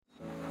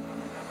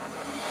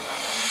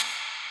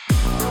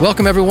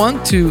Welcome,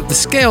 everyone, to the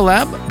Scale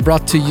Lab,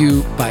 brought to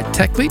you by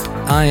TechLeap.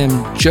 I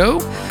am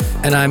Joe,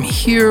 and I'm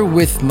here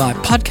with my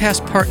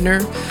podcast partner,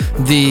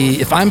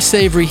 if I'm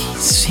savory,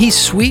 he's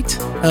sweet,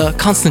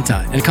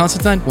 Constantine. And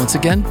Constantine, once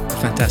again, a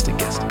fantastic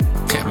guest.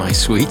 Am I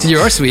sweet? You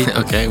are sweet.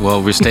 Okay,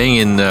 well, we're staying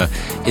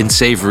in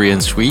savory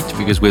and sweet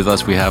because with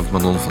us we have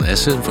Manon van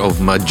Essen of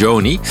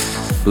Magioni,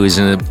 who is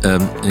an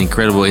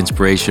incredible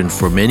inspiration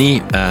for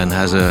many and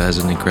has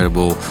an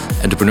incredible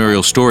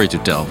entrepreneurial story to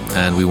tell.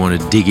 And we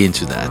want to dig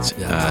into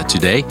that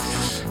today.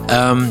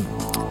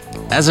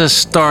 As a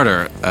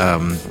starter,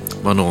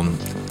 Manon,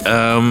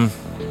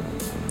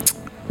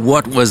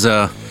 what was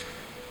a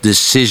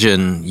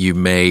decision you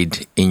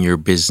made in your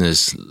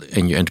business,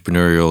 in your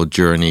entrepreneurial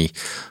journey,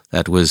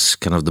 that was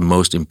kind of the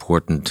most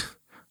important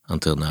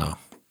until now?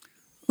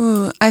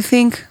 I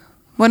think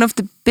one of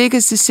the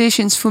biggest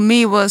decisions for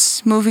me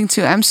was moving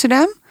to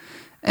Amsterdam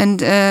and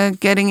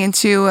getting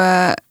into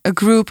a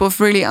group of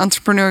really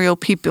entrepreneurial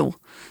people.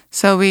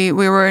 So we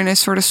were in a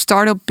sort of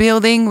startup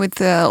building with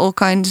all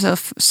kinds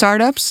of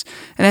startups.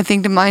 And I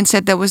think the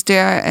mindset that was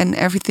there and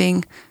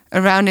everything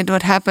around it,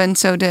 what happened,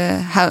 so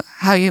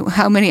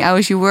how many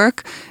hours you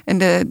work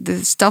and the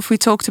stuff we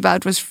talked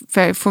about was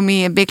for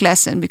me a big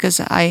lesson, because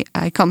I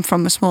come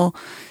from a small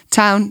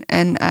town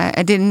and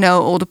I didn't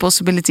know all the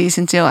possibilities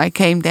until I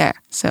came there.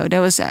 So that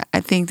was,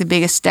 I think, the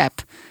biggest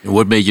step.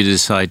 What made you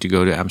decide to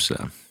go to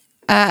Amsterdam?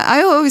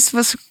 I always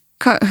was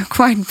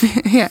quite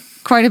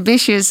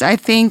ambitious. I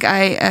think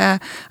I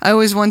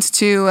always wanted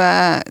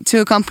to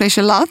accomplish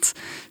a lot.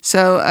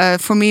 So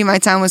for me, my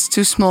town was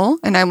too small,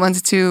 and I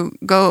wanted to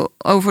go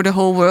over the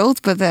whole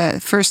world. But the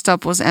first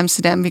stop was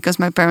Amsterdam, because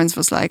my parents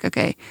was like,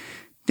 "Okay,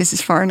 this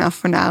is far enough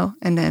for now,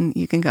 and then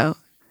you can go."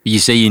 You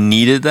say you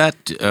needed that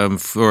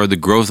for the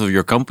growth of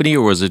your company,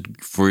 or was it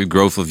for the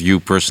growth of you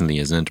personally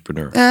as an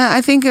entrepreneur?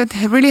 I think it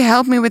really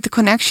helped me with the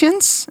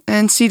connections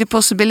and see the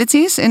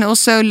possibilities, and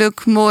also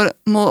look more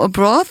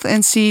abroad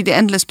and see the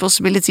endless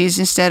possibilities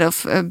instead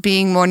of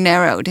being more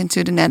narrowed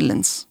into the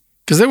Netherlands.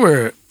 Because there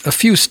were a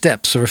few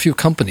steps or a few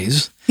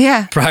companies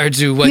prior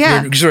to what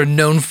you're sort of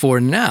known for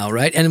now,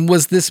 right? And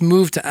was this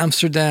move to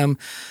Amsterdam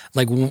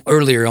like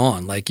earlier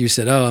on? Like you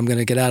said, I'm going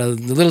to get out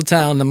of the little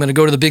town, I'm going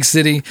to go to the big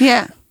city.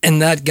 Yeah. And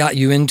that got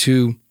you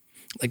into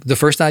like the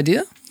first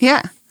idea?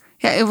 Yeah.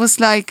 It was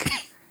like,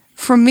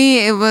 for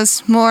me, it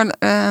was more,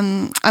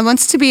 I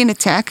wanted to be in the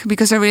tech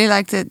because I really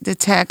like the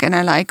tech, and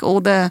I like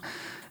all the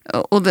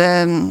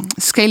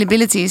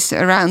scalabilities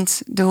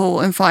around the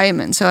whole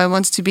environment. So I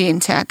wanted to be in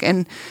tech,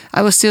 and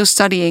I was still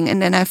studying.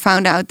 And then I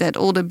found out that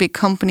all the big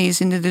companies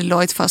in the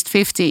Deloitte Fast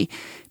 50,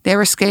 they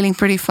were scaling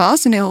pretty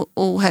fast, and they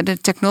all had the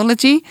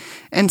technology.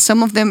 And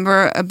some of them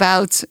were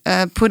about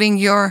putting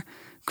your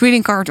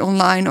greeting card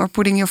online or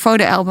putting your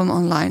photo album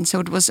online. So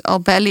it was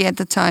Albelly at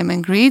the time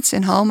and Greets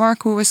and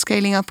Hallmark who were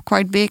scaling up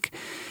quite big.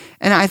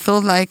 And I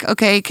thought like,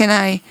 okay, can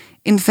I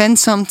invent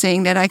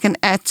something that I can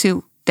add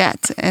to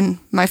that? And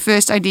my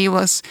first idea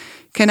was,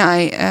 can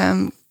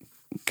I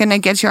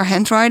get your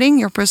handwriting,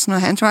 your personal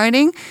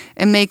handwriting,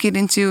 and make it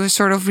into a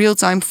sort of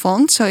real-time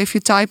font? So if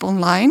you type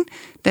online,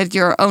 that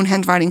your own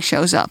handwriting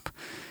shows up.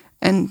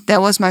 And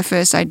that was my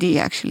first idea,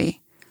 actually.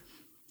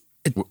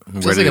 It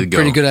seems like a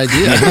pretty good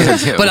idea.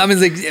 But I mean,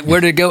 like,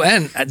 where did it go?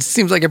 And it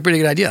seems like a pretty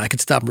good idea. I could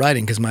stop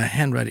writing because my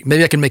handwriting,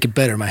 maybe I can make it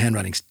better. My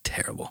handwriting's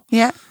terrible.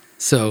 Yeah.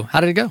 So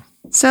how did it go?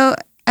 So,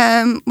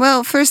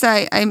 well, first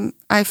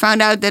I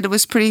found out that it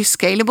was pretty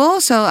scalable.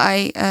 So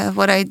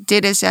what I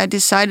did is I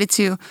decided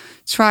to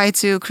try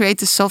to create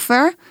the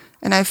software.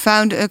 And I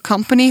found a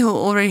company who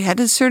already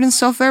had a certain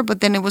software, but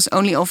then it was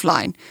only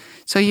offline.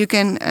 So you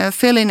can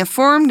fill in a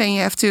form, then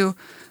you have to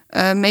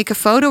make a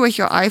photo with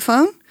your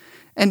iPhone.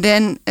 And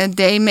then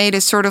they made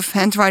a sort of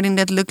handwriting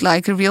that looked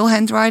like a real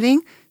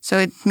handwriting. So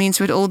it means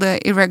with all the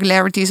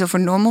irregularities of a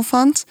normal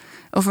font,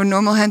 of a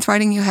normal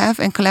handwriting you have,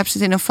 and collapse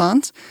it in a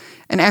font.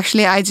 And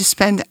actually I just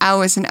spent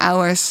hours and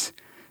hours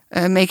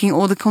making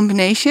all the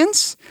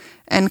combinations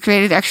and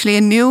created actually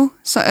a new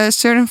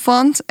certain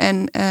font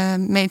and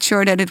made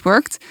sure that it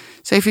worked.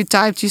 So if you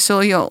typed, you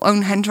saw your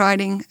own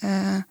handwriting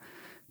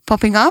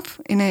popping up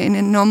in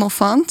a normal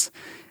font.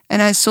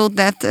 And I sold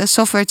that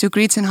software to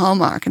Greets and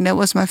Hallmark, and that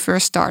was my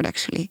first start,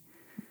 actually.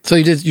 So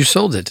you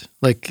sold it,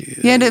 like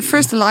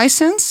first the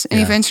license, and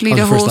eventually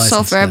the whole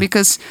software,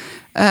 because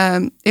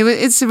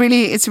it's a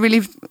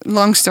really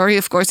long story.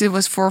 Of course, it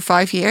was 4 or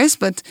 5 years,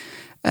 but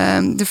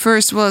the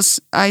first was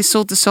I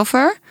sold the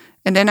software,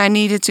 and then I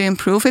needed to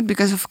improve it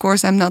because, of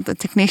course, I'm not a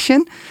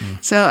technician,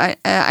 so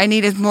I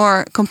needed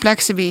more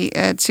complexity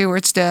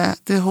towards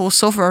the whole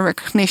software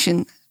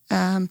recognition.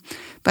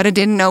 But I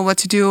didn't know what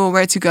to do or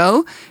where to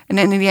go. And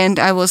then in the end,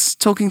 I was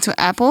talking to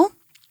Apple.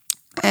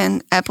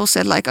 And Apple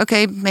said like,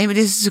 okay, maybe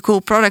this is a cool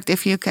product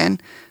if you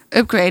can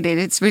upgrade it.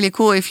 It's really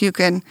cool if you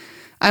can.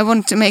 I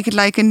want to make it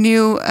like a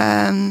new,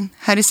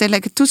 how do you say,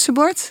 like a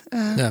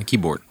toetsenbord?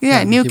 Keyboard.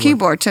 Yeah, new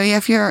keyboard. So you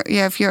have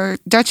your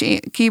Dutch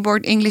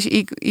keyboard, English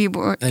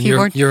keyboard, and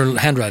your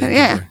handwriting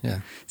keyboard.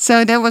 Yeah.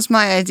 So that was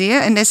my idea,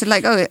 and they said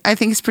like, oh, I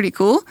think it's pretty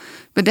cool.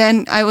 But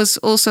then I was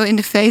also in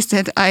the phase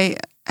that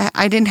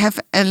I didn't have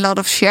a lot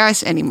of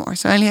shares anymore.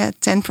 So I only had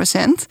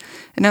 10%.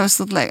 And I was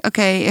thought like,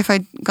 okay, if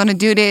I'm going to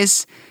do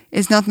this,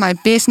 it's not my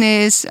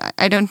business.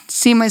 I don't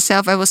see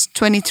myself. I was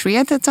 23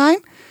 at that time.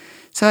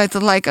 So I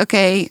thought like,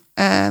 okay,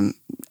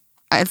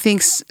 I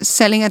think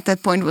selling at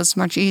that point was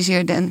much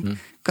easier than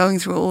going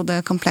through all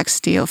the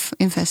complexity of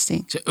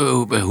investing.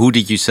 So, who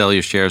did you sell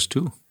your shares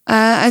to?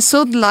 I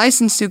sold the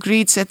license to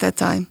Greets at that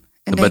time.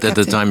 But at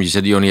the time, you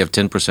said you only have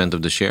 10%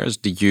 of the shares.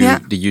 Did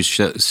you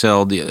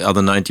sell the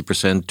other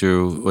 90%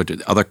 to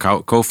other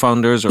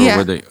co-founders, or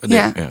were they?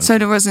 So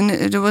there was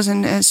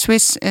a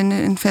Swiss an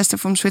investor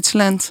from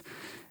Switzerland,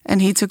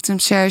 and he took some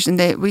shares, and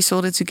we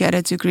sold it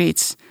together to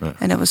Greets,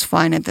 and it was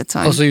fine at that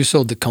time. Oh, so you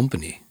sold the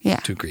company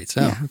to Greets?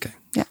 Oh, okay.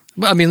 Yeah.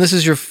 Well, I mean, this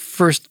is your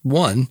first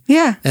one.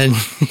 Yeah. And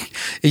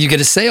you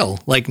get a sale,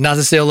 like not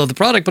a sale of the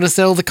product, but a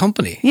sale of the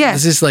company. Yeah.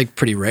 This is like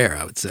pretty rare,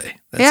 I would say.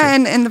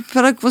 And the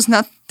product was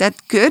not that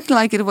good.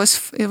 Like it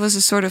was it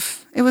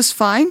was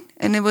fine,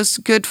 and it was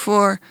good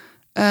for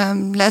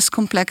less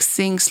complex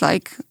things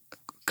like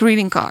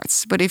greeting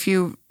cards. But if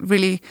you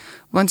really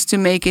wanted to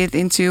make it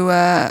into,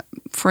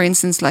 for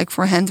instance, like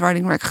for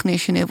handwriting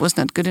recognition, it was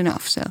not good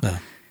enough. So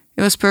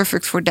it was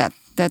perfect for that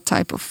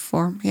type of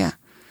form. Yeah.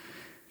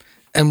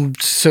 And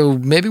so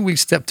maybe we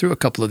step through a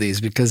couple of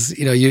these, because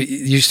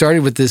you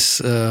started with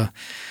this, I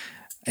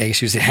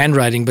guess you say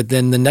handwriting, but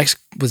then the next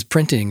was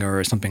printing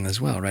or something as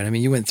well, right? I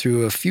mean, you went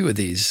through a few of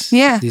these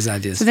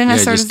ideas. So then I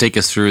started, just take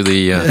us through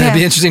the. It'd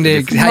be interesting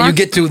to how you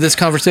get to this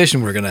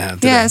conversation we're going to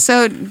have today. Yeah,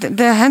 so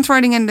the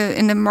handwriting in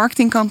the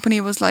marketing company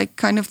was like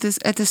kind of this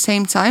at the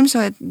same time. So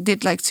I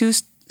did like two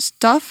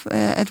stuff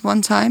at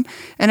one time,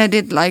 and I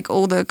did like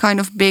all the kind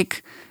of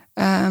big,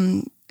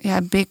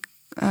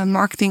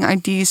 marketing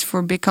ideas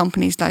for big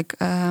companies like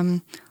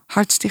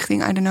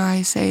Hartstichting. I don't know how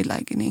you say it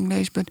like in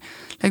English, but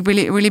like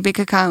really, really big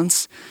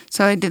accounts.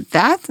 So I did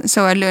that.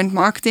 So I learned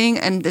marketing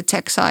and the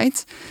tech side,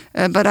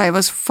 but I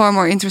was far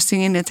more interested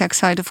in the tech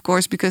side, of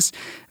course, because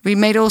we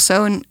made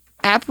also an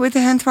app with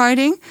the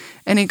handwriting,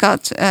 and it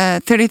got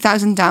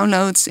 30,000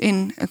 downloads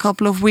in a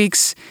couple of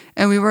weeks,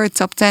 and we were a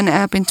top 10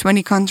 app in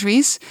 20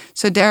 countries.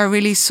 So there I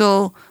really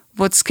saw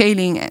what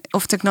scaling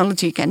of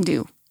technology can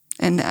do.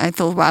 And I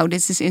thought, wow,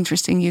 this is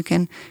interesting. You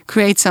can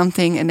create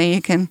something, and then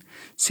you can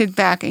sit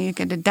back and you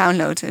get a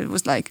download. It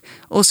was like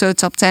also a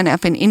top 10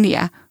 app in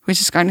India, which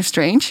is kind of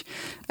strange.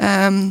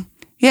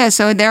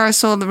 So there I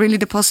saw really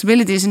the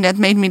possibilities, and that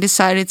made me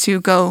decide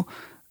to go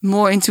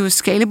more into a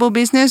scalable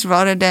business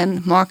rather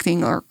than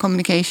marketing or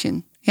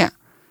communication. Yeah.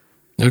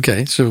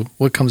 Okay, so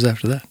what comes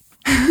after that?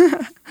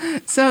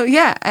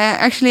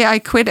 Actually I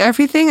quit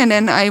everything, and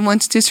then I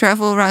wanted to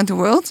travel around the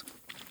world.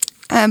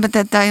 But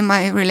that time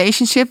my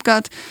relationship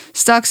got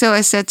stuck. So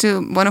I said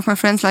to one of my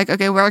friends, like,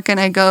 okay, where can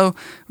I go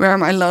where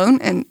I'm alone?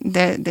 And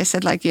they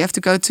said, like, you have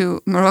to go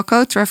to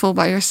Morocco, travel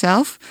by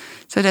yourself.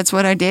 So that's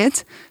what I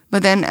did.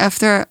 But then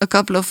after a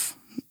couple of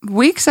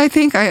weeks, I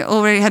think, I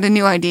already had a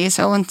new idea.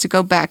 So I wanted to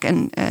go back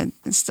and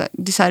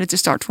decided to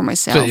start for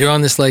myself. So you're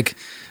on this like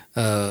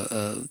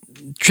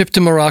trip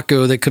to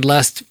Morocco that could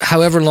last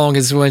however long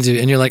it's going to,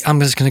 and you're like, I'm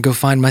just going to go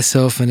find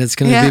myself, and it's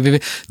going to be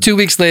 2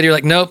 weeks later, you're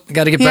like, nope,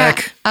 got to get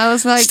back. I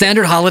was like,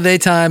 standard holiday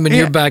time, and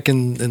you're back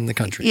in the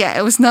country. Yeah,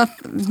 it was not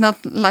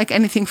like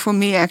anything for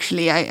me,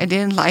 actually. I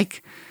didn't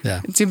like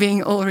to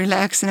being all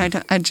relaxed,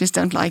 and I just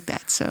don't like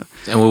that. So.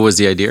 And what was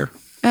the idea?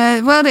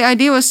 Well, the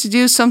idea was to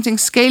do something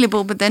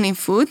scalable, but then in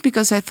food,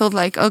 because I thought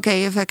like,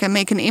 okay, if I can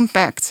make an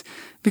impact,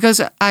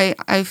 because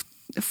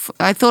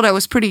I thought I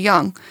was pretty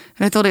young,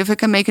 and I thought if I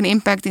can make an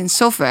impact in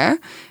software,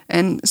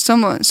 and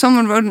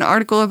someone wrote an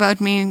article about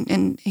me,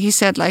 and he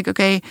said like,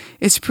 okay,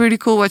 it's pretty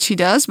cool what she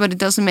does, but it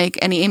doesn't make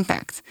any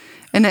impact.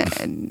 And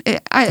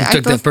I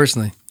took that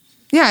personally.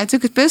 Yeah, I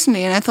took it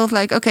personally, and I thought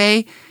like,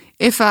 okay,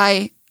 if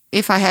I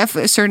have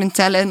a certain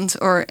talent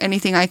or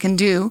anything I can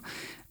do,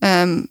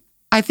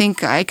 I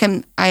think I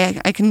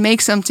can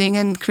make something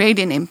and create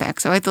an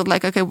impact. So I thought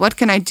like, okay, what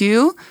can I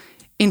do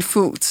in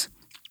food?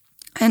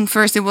 And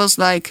first it was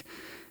like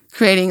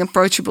creating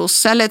approachable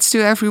salads to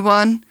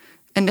everyone.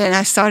 And then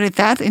I started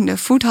that in the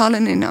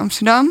foodhallen in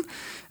Amsterdam.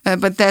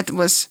 But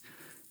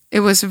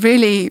it was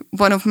really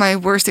one of my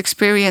worst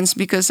experience,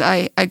 because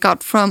I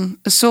got from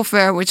a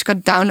software which got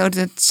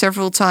downloaded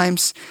several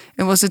times.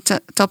 It was a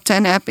top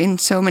 10 app in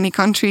so many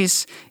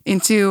countries,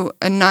 into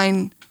a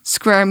 9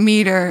 square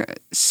meter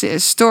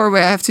store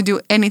where I have to do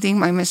anything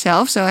by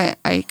myself. So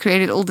I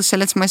created all the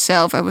salads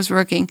myself. I was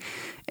working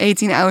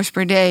 18 hours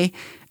per day,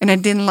 and I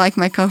didn't like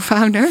my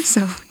co-founder,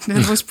 so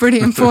that was pretty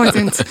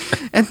important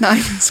at 9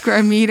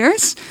 square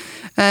meters.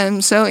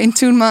 So in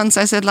 2 months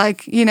I said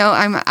like,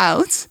 I'm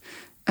out.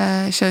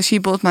 So she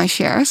bought my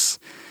shares,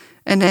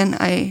 and then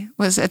I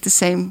was at the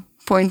same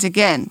point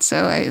again.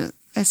 So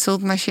I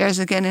sold my shares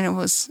again, and I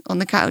was on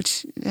the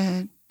couch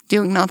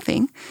doing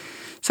nothing.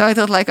 So I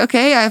thought like,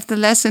 okay, I have the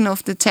lesson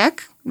of the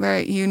tech,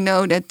 where you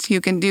know that you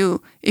can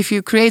do, if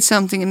you create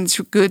something and it's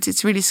good,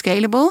 it's really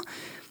scalable.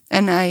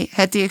 And I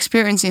had the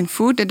experience in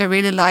food that I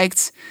really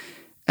liked,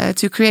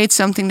 to create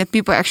something that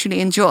people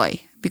actually enjoy,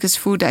 because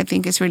food, I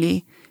think, is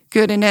really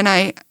good. And then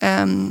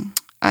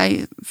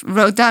I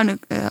wrote down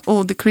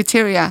all the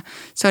criteria.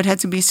 So it had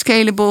to be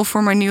scalable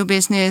for my new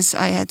business.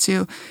 I had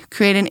to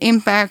create an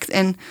impact.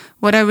 And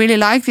what I really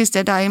liked is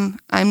that I'm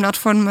not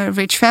from a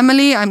rich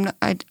family.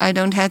 I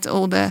don't have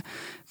all the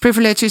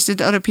privileges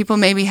that other people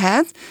maybe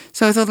had.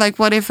 So I thought, like,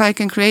 what if I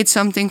can create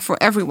something for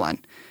everyone?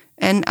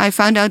 And I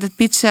found out that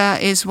pizza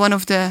is one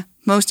of the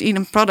most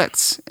eaten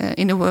products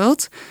in the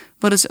world,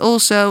 but it's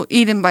also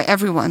eaten by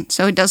everyone.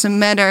 So it doesn't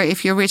matter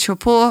if you're rich or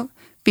poor.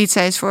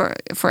 Pizza is for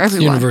everyone.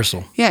 It's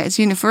universal. Yeah, it's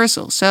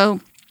universal. So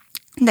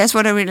that's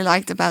what I really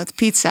liked about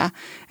pizza,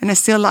 and I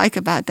still like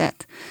about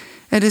that.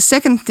 The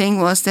second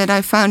thing was that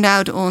I found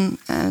out on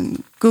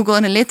Google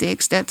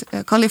Analytics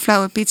that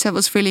cauliflower pizza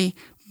was really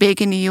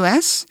big in the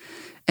US,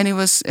 and it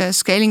was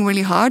scaling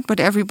really hard, but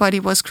everybody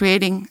was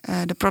creating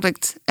the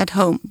product at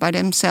home by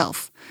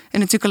themselves,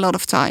 and it took a lot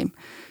of time.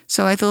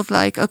 So I thought,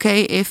 like,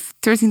 okay, if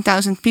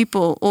 13,000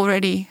 people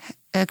already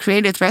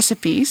created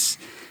recipes,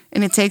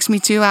 and it takes me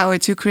 2 hours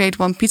to create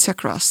one pizza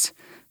crust,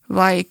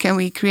 why can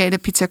we create a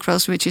pizza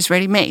crust which is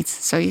ready-made?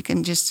 So you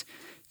can just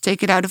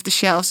take it out of the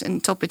shelves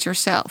and top it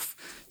yourself.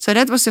 So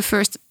that was the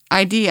first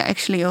idea,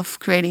 actually, of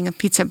creating a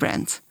pizza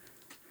brand.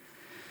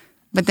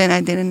 But then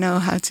I didn't know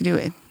how to do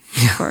it,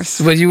 of course.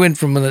 But you went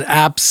from the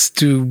apps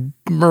to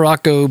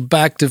Morocco,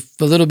 back to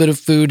a little bit of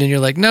food, and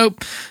you're like,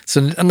 nope,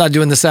 so I'm not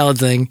doing the salad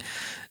thing.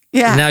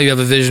 Yeah. Now you have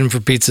a vision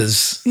for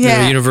pizzas that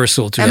are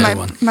universal to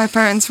everyone. My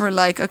parents were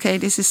like, okay,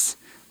 this is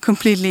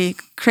completely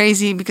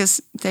crazy,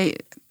 because they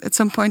at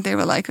some point they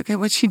were like, okay,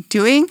 what's she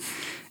doing?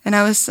 And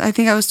I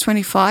think I was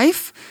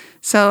 25,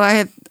 so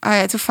I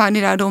had to find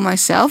it out all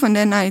myself. And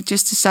then I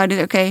just decided,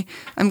 okay,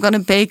 I'm gonna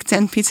bake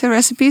 10 pizza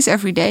recipes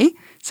every day.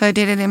 So I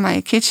did it in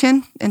my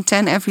kitchen, and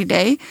 10 every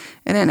day.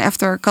 And then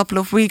after a couple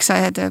of weeks, I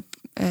had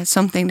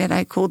something that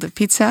I called a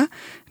pizza.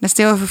 And I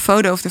still have a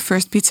photo of the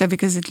first pizza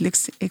because it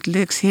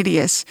looks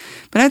hideous.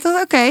 But I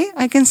thought, okay,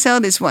 I can sell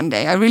this one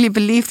day. I really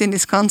believed in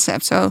this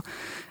concept. So.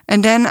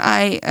 And then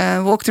I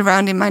walked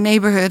around in my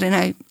neighborhood, and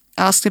I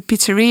asked the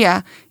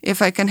pizzeria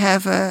if I can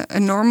have a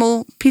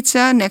normal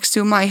pizza next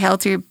to my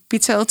healthier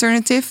pizza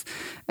alternative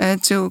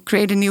to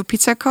create a new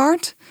pizza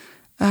cart.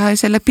 I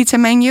said, a pizza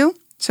menu.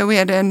 So we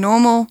had a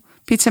normal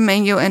pizza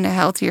menu and a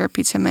healthier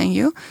pizza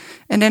menu.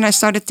 And then I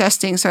started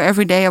testing. So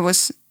every day I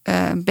was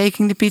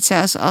baking the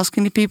pizzas,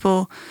 asking the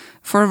people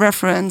for a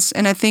reference.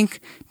 And I think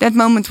that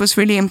moment was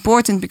really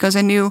important, because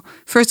I knew,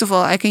 first of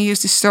all, I can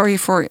use the story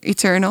for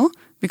eternal,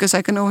 because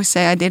I can always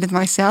say I did it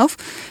myself.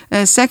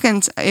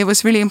 Second, it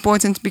was really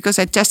important because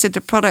I tested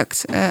the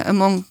product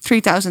among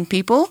 3,000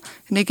 people,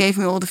 and they gave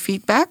me all the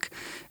feedback.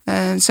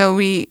 So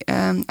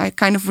I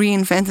kind of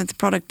reinvented the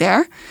product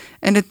there.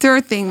 And the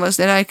third thing was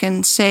that I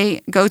can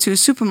go to a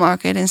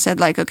supermarket and said,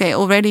 like, okay,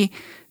 already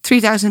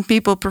 3,000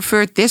 people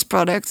preferred this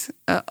product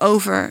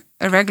over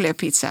a regular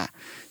pizza.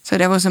 So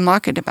there was a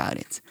market about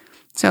it.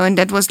 So, and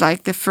that was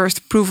like the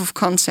first proof of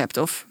concept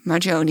of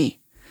Magioni.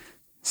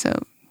 So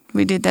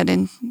we did that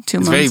in 2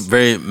 months. It's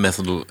very, very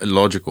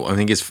methodological. I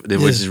think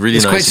what is really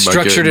nice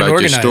about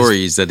your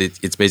story is that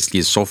it's basically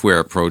a software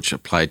approach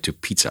applied to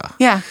pizza.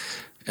 Yeah.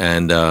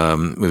 And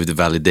with the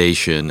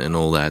validation and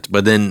all that.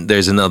 But then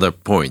there's another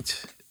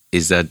point,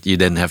 is that you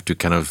then have to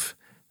kind of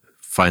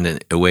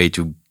find a way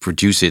to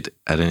produce it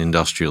at an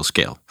industrial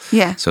scale.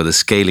 Yeah. So the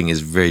scaling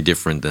is very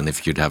different than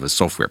if you'd have a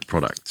software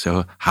product.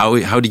 So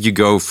how did you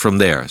go from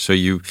there? So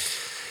you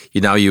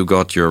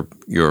got your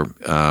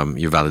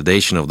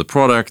validation of the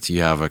product,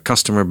 you have a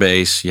customer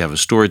base, you have a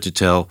story to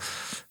tell.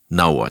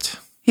 Now what?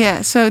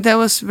 Yeah, so that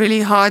was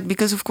really hard,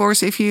 because of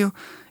course if you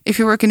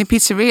work in a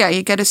pizzeria,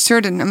 you get a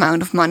certain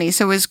amount of money.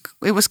 So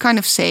it was kind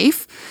of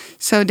safe.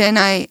 So then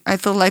I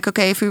thought, like,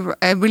 okay, if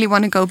I really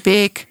want to go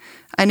big,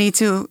 I need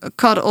to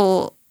cut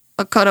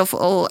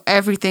off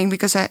everything,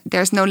 because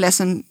there's no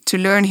lesson to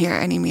learn here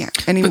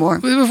anymore.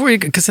 But before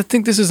because I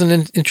think this is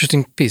an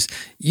interesting piece.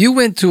 You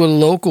went to a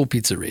local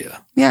pizzeria.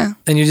 Yeah.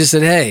 And you just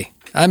said, hey,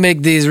 I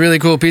make these really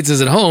cool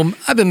pizzas at home.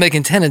 I've been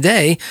making 10 a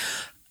day.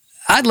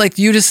 I'd like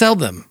you to sell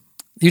them.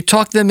 You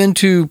talked them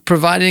into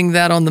providing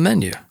that on the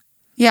menu.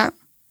 Yeah.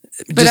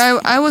 But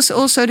I was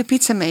also the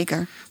pizza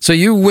maker. So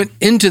you went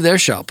into their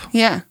shop.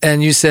 Yeah.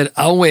 And you said,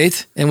 I'll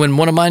wait. And when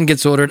one of mine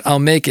gets ordered, I'll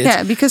make it.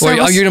 Yeah, because you're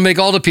going to make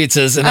all the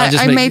pizzas, and I'll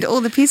just I made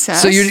all the pizzas.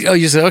 So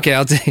you said, okay,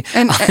 I'll take.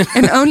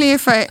 And only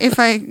if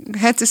I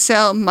had to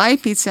sell my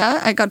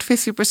pizza, I got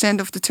 50%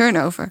 of the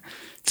turnover.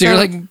 So you're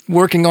like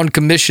working on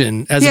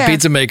commission as a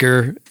pizza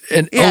maker,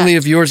 and only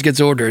if yours gets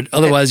ordered.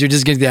 Otherwise, you're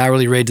just getting the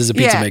hourly rate as a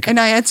pizza maker. And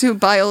I had to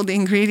buy all the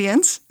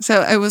ingredients.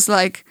 So I was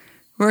like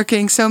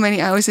working so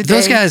many hours a day.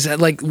 Those guys,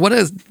 like,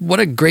 what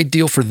a great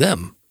deal for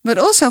them. But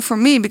also for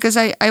me, because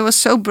I was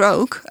so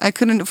broke, I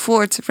couldn't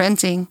afford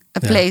renting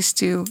a place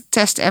to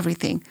test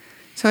everything.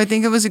 So I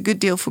think it was a good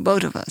deal for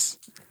both of us.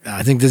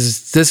 I think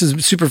this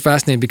is super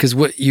fascinating, because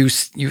what you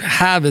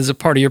have as a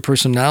part of your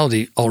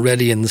personality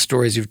already in the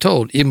stories you've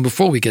told, even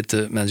before we get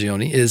to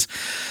Magioni, is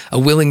a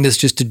willingness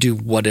just to do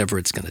whatever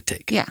it's going to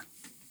take. Yeah.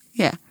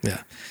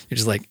 You're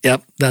just like,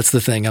 yep, that's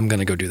the thing. I'm going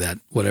to go do that,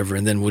 whatever,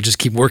 and then we'll just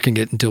keep working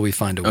it until we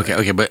find a way.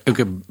 Okay, but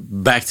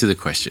back to the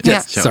question.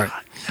 Yeah. So Sorry.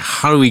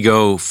 how do we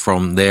go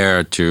from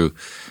there to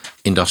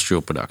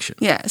industrial production?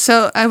 Yeah,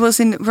 so I was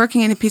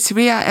working in a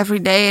pizzeria every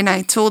day, and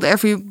I told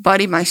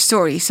everybody my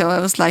story. So I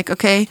was like,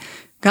 okay,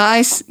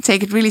 guys,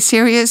 take it really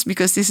serious,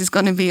 because this is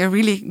going to be a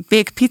really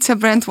big pizza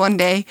brand one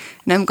day,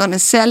 and I'm going to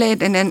sell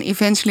it, and then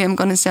eventually I'm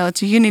going to sell it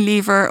to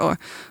Unilever or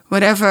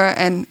whatever.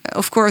 And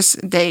of course,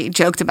 they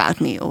joked about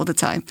me all the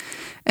time.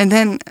 And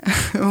then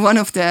one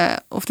of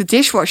the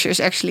dishwashers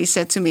actually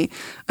said to me,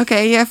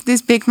 okay, you have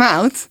this big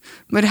mouth,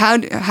 but how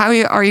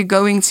are you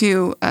going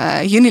to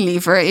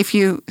Unilever if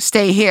you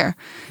stay here?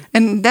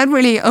 And that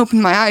really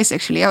opened my eyes,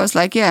 actually. I was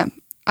like, yeah,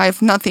 I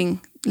have nothing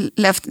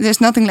left. There's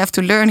nothing left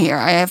to learn here.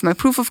 I have my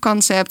proof of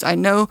concept. I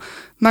know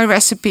my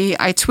recipe.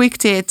 I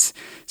tweaked it.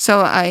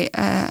 So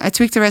I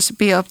tweaked the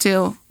recipe up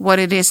to what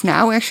it is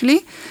now,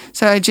 actually.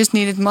 So I just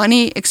needed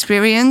money,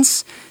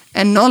 experience,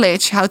 and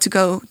knowledge how to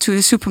go to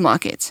the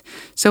supermarket.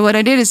 So what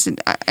I did is,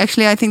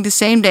 actually, I think the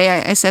same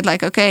day I said,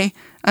 like, okay,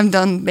 I'm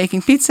done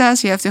making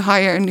pizzas. You have to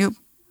hire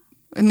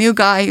a new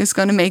guy who's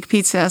going to make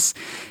pizzas.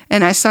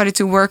 And I started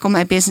to work on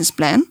my business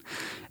plan.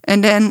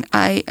 And then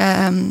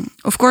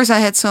of course, I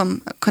had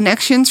some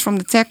connections from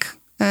the tech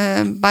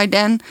by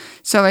then.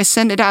 So I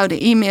sent it out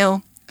an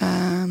email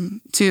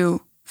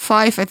to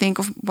five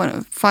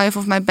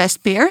of my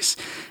best peers.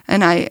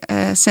 And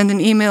I sent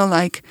an email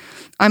like,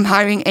 I'm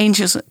hiring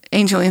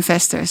angel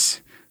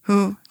investors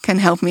who can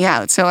help me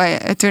out. So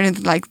I turned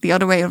it like the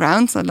other way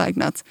around. So like,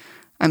 not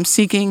I'm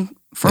seeking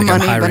for like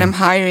money, but I'm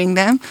hiring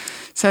them.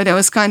 So that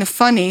was kind of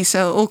funny.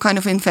 So all kind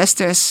of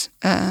investors,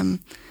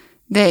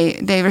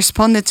 they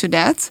responded to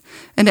that.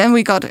 And then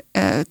we got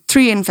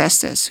 3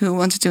 investors who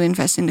wanted to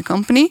invest in the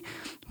company.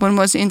 One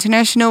was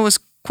international, was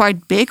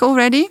quite big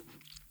already.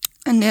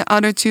 And the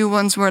other 2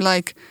 ones were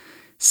like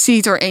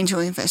seed or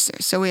angel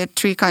investors. So we had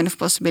 3 kind of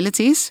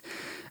possibilities.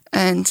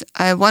 And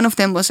one of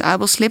them was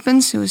Abel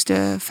Slippens, who is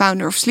the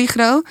founder of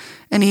Sligro.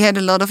 And he had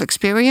a lot of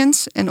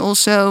experience. And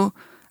also,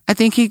 I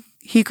think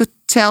he could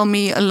tell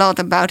me a lot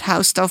about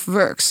how stuff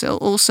works. So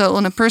also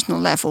on a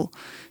personal level,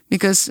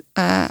 because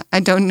I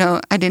didn't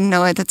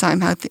know at the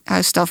time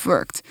how stuff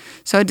worked.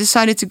 So I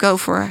decided to go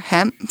for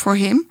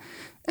him.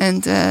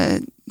 And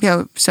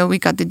so we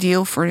got the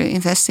deal for the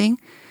investing.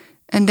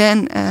 And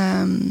then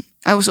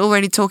I was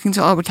already talking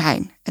to Albert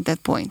Heijn at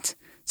that point.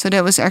 So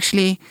that was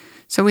actually...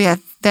 So we had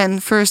then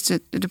first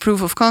the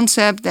proof of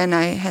concept, then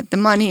I had the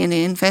money and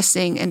the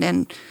investing, and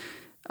then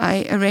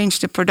I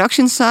arranged the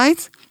production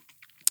site.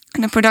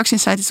 And the production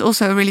site is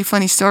also a really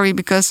funny story,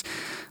 because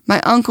my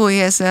uncle, he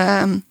has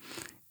a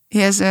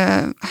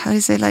how do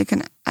you say, like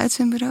an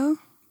uitzendbureau?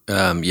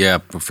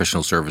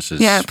 Professional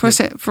services. Yeah,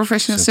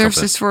 professional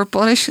services for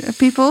Polish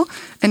people.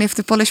 And if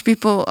the Polish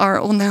people are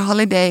on their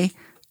holiday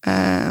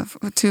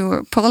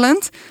to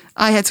Poland,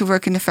 I had to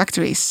work in the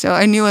factories. So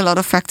I knew a lot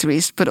of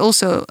factories, but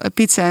also a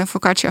pizza and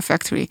focaccia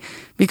factory,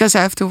 because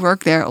I have to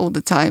work there all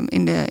the time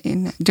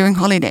during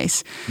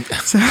holidays.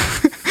 So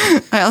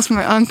I asked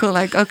my uncle,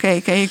 like,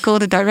 okay, can you call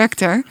the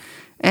director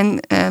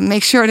and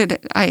make sure that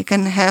I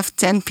can have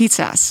 10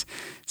 pizzas?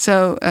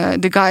 So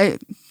the guy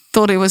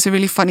thought it was a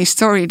really funny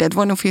story that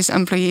one of his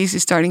employees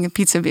is starting a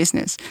pizza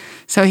business.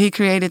 So he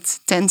created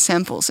 10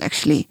 samples,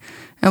 actually.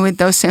 And with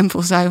those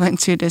samples, I went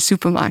to the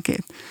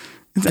supermarket.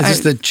 Is this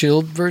the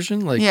chilled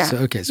version? Like, yeah. So,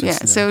 okay. So,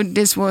 so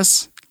this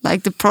was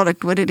like the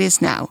product, what it is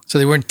now. So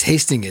they weren't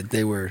tasting it,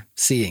 they were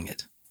seeing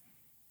it.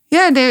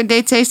 Yeah,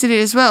 they tasted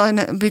it as well.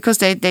 And because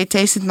they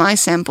tasted my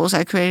samples,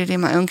 I created it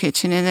in my own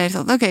kitchen. And they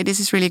thought, okay, this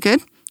is really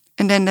good.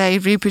 And then they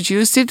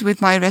reproduced it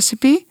with my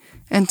recipe.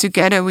 And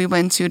together we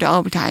went to the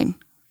Albert Heijn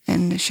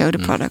and showed the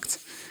product.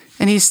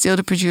 And he's still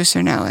the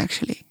producer now,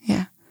 actually.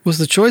 Yeah. Was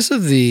the choice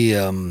of the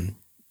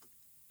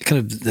kind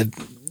of the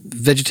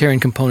vegetarian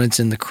components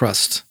in the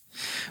crust,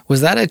 was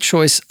that a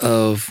choice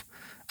of,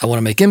 I want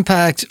to make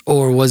impact,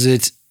 or was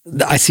it,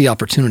 I see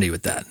opportunity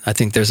with that? I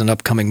think there's an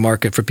upcoming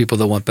market for people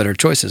that want better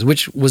choices.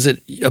 Which, was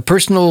it a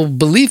personal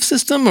belief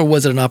system, or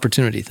was it an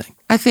opportunity thing?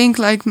 I think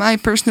like my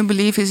personal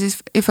belief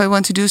is if I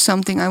want to do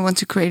something, I want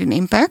to create an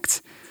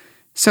impact.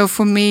 So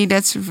for me,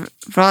 that's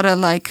rather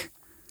like,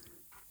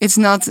 it's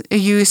not a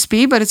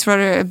USP, but it's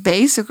rather a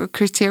base, a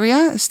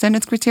criteria, a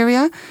standard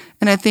criteria.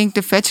 And I think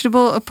the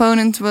vegetable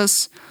component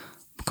was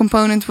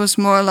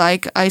more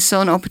like, I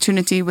saw an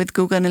opportunity with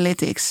Google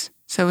Analytics.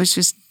 So it's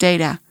just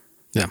data.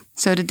 Yeah.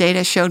 So the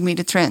data showed me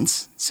the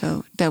trends.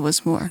 So that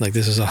was more like,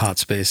 this is a hot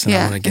space. And I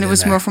want to get and it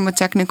was there. more from a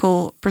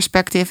technical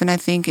perspective. And I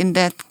think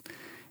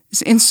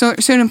in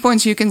certain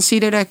points, you can see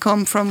that I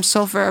come from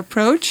software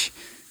approach.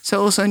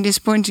 So also in this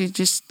point, you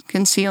just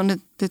can see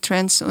on the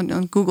trends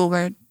on Google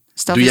where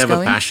stuff is going. Do you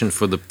have a passion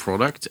for the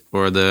product,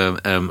 or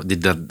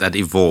did that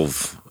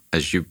evolve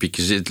as you,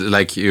 because it,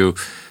 like you,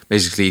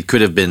 basically it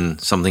could have been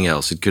something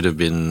else. It could have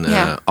been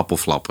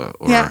appelflappen,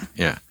 or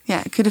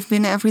it could have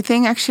been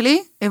everything.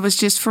 Actually, it was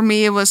just, for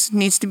me, it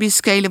needs to be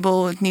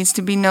scalable. It needs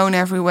to be known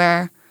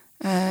everywhere.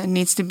 It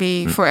needs to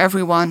be for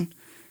everyone,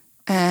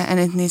 and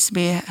it needs to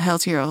be a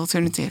healthier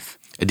alternative.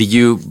 Did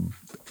you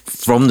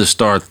from the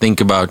start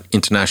think about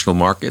international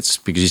markets?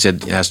 Because you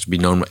said it has to be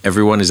known by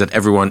everyone. Is that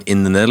everyone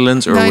in the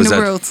Netherlands or no, was in the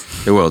that world?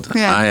 The world.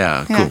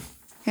 Yeah. Cool.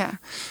 Yeah.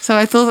 So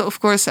I thought, of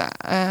course,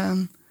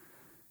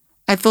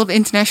 I thought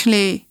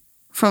internationally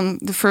from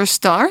the first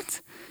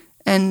start.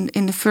 And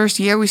in the first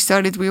year we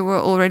started, we were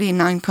already in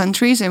 9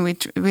 countries, and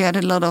we had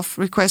a lot of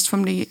requests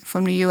from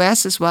the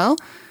US as well.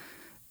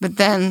 But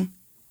then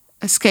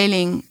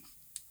scaling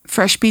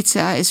fresh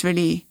pizza is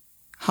really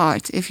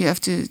hard if you have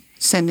to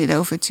send it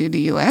over to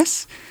the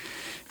US.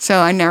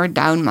 So I narrowed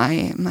down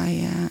my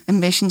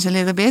ambitions a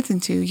little bit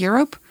into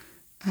Europe.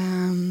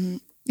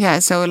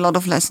 So a lot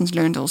of lessons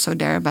learned also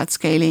there about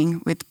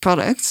scaling with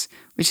products,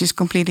 which is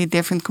completely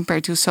different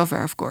compared to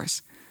software, of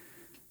course.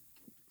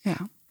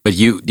 Yeah. But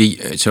you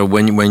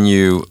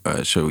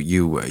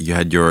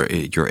had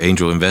your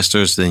angel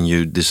investors, then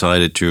you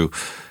decided to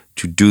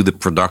do the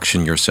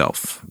production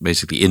yourself,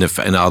 basically in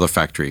another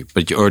factory.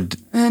 But did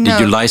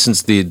you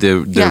license the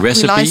recipe? Yeah, we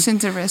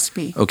licensed the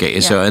recipe. Okay,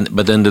 yeah. so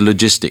but then the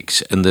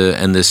logistics and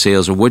the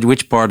sales,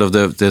 which part of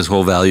this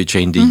whole value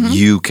chain did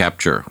you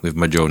capture with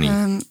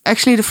Magioni?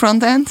 Actually, the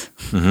front end.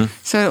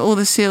 So all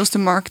the sales, the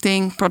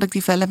marketing, product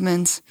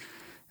development,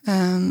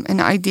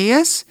 and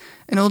ideas,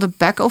 and all the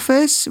back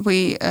office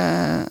we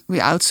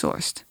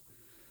outsourced.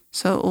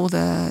 So all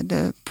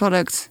the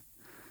product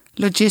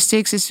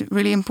logistics is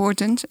really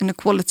important, and the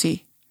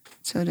quality.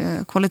 So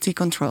the quality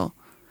control.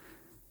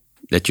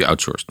 That you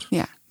outsourced.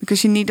 Yeah,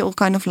 because you need all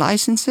kind of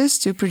licenses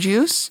to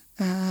produce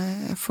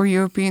for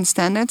European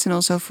standards and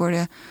also for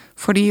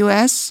the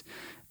US,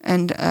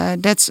 and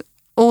that's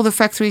all the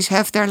factories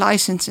have their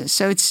licenses.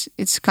 So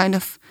it's kind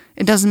of,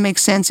 it doesn't make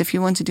sense if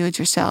you want to do it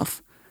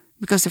yourself,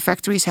 because the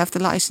factories have the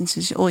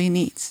licenses, all you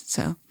need.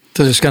 So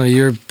there's kind of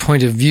your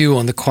point of view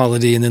on the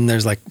quality, and then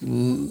there's like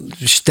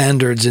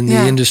standards in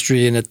the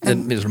industry and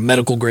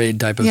medical grade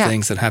type of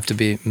things that have to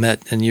be met.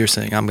 And you're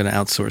saying, I'm going to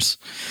outsource.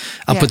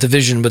 I'll put the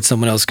vision, but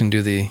someone else can do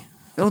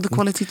all the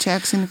quality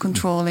checks and the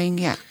controlling.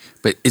 Yeah.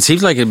 But it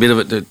seems like a bit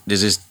of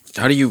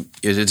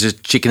it's a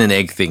chicken and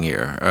egg thing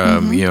here.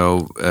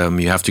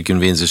 You have to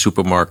convince the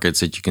supermarkets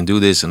that you can do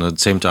this, and at the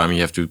same time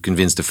you have to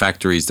convince the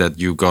factories that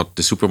you got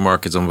the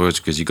supermarkets on board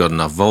because you got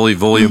enough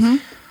volume.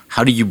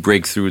 How do you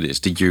break through this?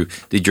 Did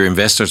your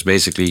investors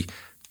basically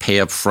pay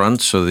up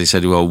front, so they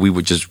said, well, we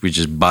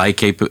just buy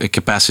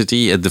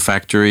capacity at the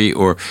factory,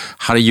 or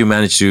how do you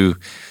manage to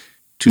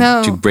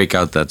break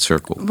out that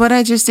circle? What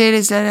I just did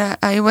is that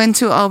I went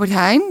to Albert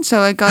Heijn,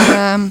 so I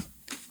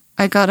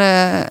got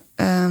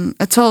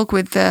a talk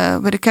with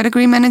the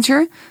category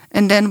manager,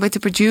 and then with the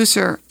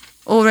producer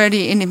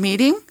already in the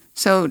meeting.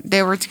 So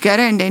they were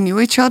together and they knew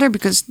each other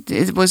because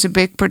it was a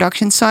big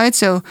production site.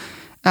 So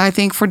I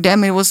think for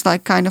them it was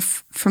like kind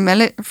of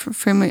familiarity.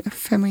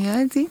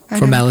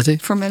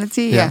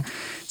 Formality, yeah.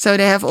 So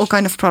they have all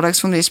kind of products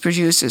from this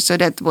producer. So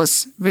that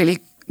was really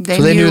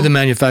they knew the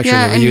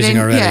manufacturer they were using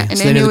already. Yeah, and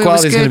so they knew the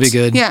quality is going to be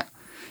good. Yeah,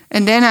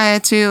 and then I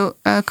had to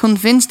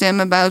convince them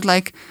about,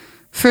 like,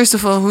 first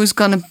of all, who's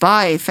going to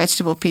buy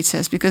vegetable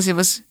pizzas, because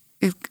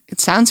it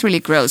sounds really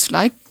gross.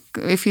 Like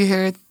if you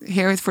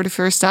hear it for the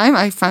first time,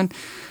 I found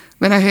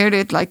when I heard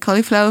it like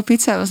cauliflower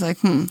pizza, I was like,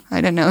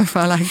 I don't know if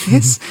I like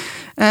this.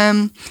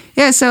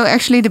 So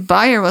actually the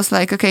buyer was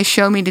like, okay,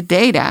 show me the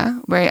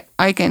data where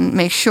I can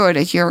make sure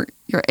that you're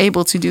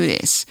able to do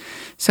this.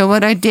 So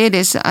what I did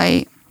is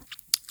I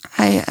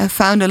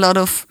found a lot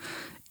of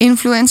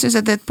influencers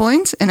at that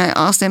point, and I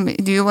asked them,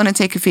 do you want to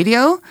take a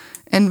video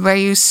and where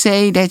you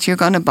say that you're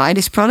going to buy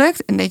this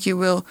product and that you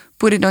will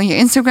put it on your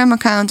Instagram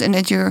account and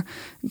that you're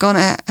going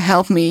to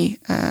help me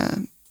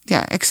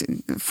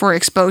for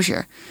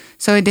exposure.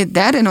 So I did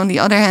that, and on the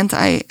other hand,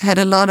 I had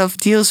a lot of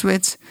deals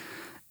with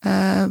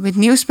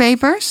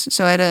newspapers.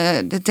 So I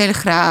had the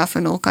Telegraaf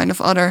and all kind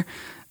of other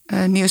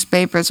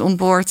newspapers on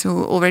board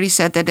who already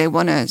said that they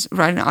want to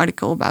write an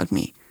article about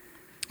me.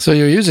 So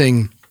you're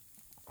using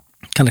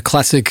kind of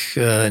classic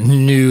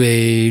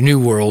new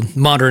world,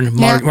 modern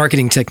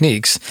marketing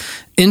techniques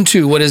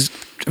into what is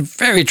a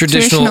very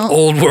traditional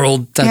old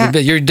world type of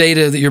bit. Your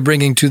data that you're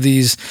bringing to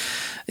these,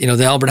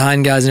 the Albert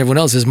Heijn guys and everyone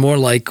else is more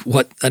like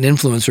what an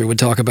influencer would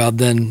talk about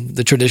than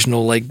the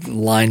traditional like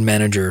line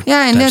manager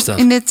type stuff.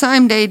 In that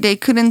time they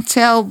couldn't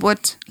tell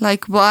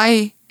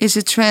why is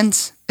a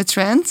trend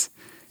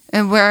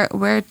and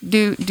where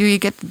do you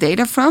get the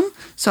data from?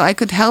 So I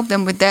could help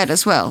them with that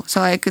as well.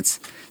 So I could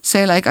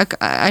say, like,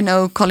 I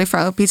know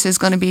cauliflower pizza is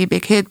going to be a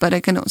big hit, but I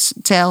can also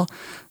tell,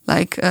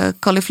 like,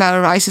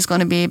 cauliflower rice is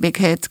going to be a big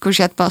hit,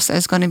 courgette pasta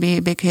is going to be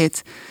a big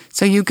hit.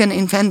 So you can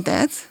invent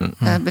that,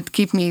 but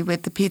keep me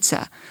with the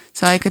pizza.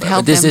 So I could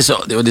help them.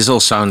 This all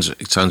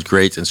sounds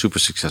great and super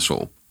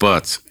successful,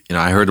 but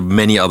I heard of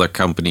many other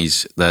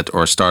companies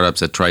or startups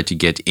that try to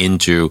get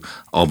into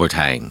Albert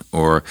Heijn,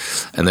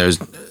 and there's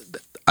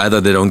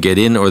either they don't get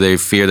in, or they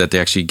fear that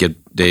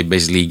they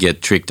basically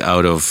get tricked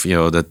out of,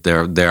 that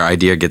their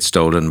idea gets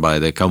stolen by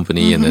the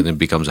company, and then it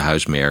becomes a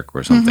huismerk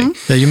or something.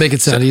 Yeah, you make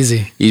it sound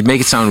easy. You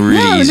make it sound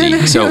really easy.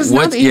 No, so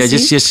what? Not easy.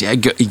 Just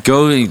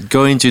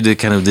go into the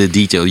kind of the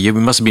detail. You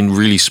must have been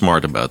really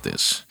smart about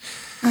this.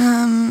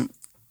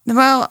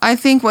 Well, I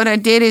think what I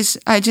did is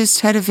I just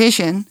had a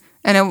vision,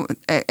 and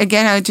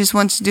I just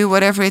wanted to do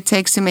whatever it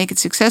takes to make it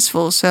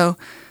successful. So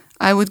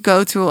I would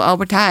go to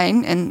Albert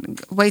Heijn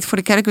and wait for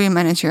the category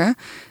manager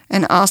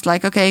and ask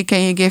like, okay,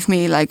 can you give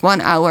me like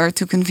 1 hour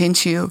to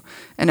convince you?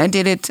 And I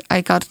did it.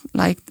 I got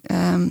like,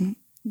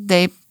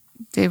 they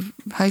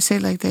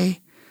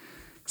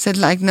said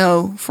like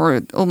no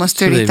for almost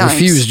 30 they times.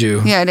 Refused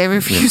you. Yeah, they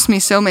refused me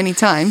so many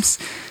times.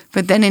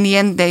 But then in the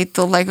end, they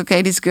thought like,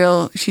 okay, this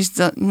girl, she's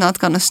not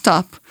going to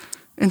stop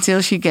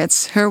until she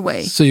gets her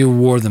way. So you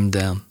wore them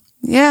down.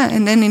 Yeah,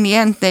 and then in the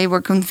end, they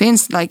were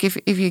convinced, like, if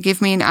you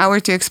give me an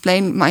hour to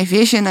explain my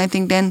vision, I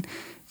think then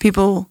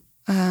people,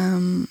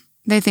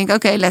 they think,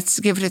 okay, let's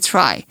give it a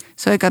try.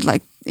 So I got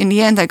like, in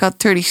the end, I got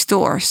 30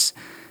 stores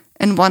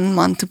and 1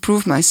 month to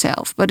prove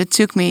myself. But it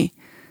took me,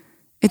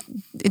 it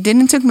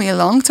didn't took me a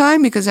long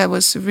time because I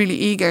was really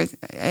eager.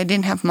 I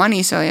didn't have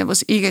money, so I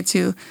was eager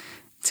to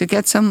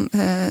get some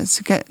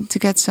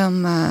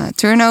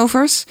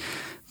turnovers.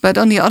 But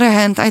on the other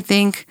hand, I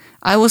think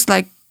I was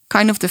like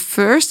kind of the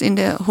first in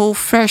the whole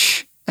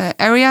fresh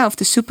area of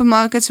the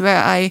supermarkets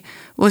where I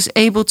was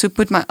able to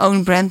put my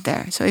own brand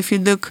there. So if you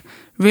look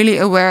really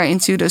aware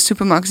into the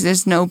supermarkets,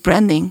 there's no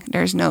branding.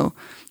 There's no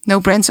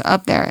brands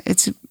up there.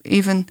 It's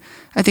even,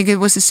 I think it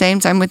was the same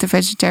time with the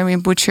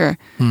vegetarian butcher.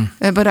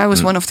 But I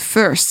was one of the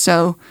first.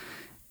 So,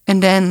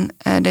 and then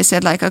they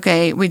said like,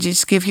 okay, we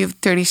just give you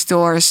 30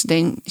 stores,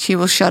 then she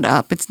will shut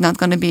up. It's not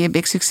going to be a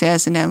big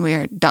success, and then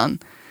we're done.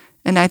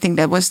 And I think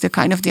that was the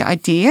kind of the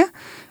idea.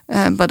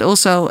 But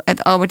also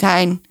at Albert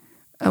Heijn,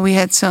 we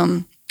had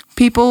some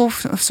people,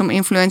 some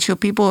influential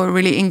people who were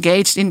really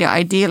engaged in the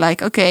idea.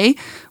 Like, okay,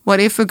 what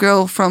if a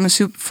girl from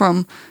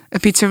a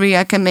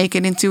pizzeria can make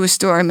it into a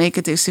store and make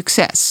it a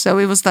success? So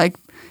it was like,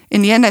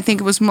 in the end, I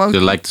think it was more. They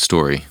liked the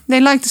story. They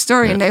liked the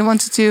story, and they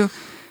wanted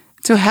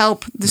to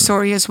help the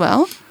story as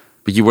well.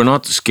 But you were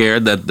not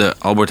scared that the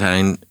Albert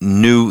Heijn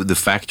knew the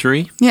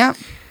factory. Yeah.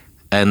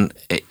 And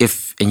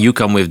you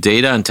come with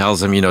data and tells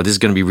them, this is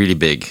going to be really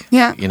big.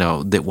 Yeah.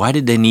 Why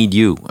did they need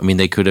you? I mean,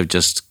 they could have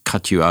just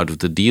cut you out of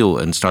the deal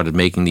and started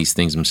making these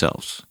things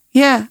themselves.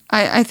 Yeah,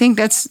 I think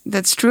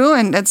that's true,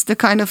 and that's the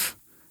kind of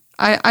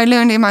I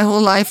learned in my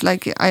whole life.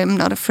 Like, I am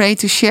not afraid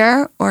to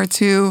share or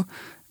to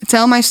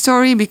tell my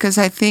story, because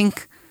I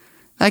think,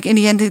 like, in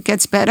the end it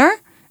gets better,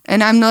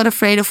 and I'm not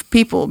afraid of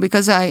people,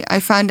 because I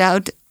found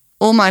out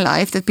all my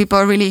life that people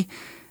are really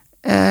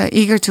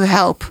eager to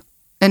help.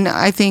 And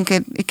I think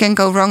it can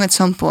go wrong at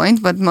some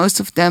point, but most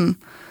of them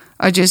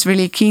are just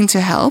really keen to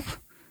help.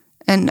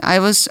 And I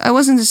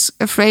wasn't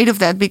afraid of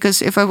that,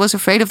 because if I was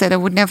afraid of that, I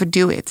would never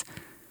do it.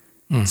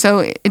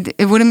 So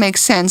it wouldn't make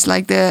sense.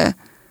 Like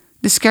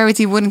the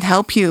scarcity wouldn't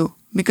help you,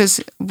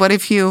 because what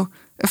if you're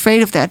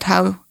afraid of that?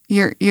 How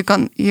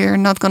you're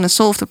not gonna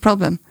solve the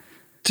problem?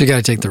 So you got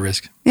to take the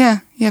risk. Yeah,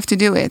 you have to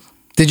do it.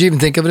 Did you even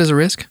think of it as a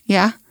risk?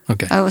 Yeah.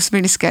 Okay. I was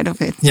really scared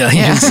of it.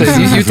 Yeah. So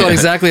you thought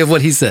exactly of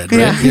what he said,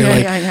 right?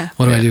 Yeah.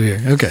 What do I do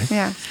here? Okay.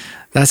 Yeah.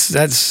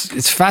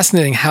 It's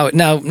fascinating how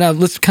now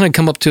let's kind of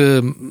come up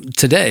to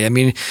today. I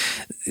mean,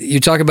 you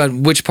talk about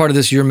which part of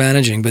this you're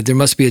managing, but there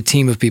must be a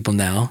team of people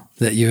now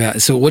that you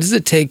have. So what does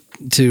it take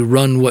to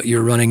run what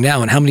you're running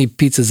now, and how many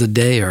pizzas a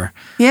day are?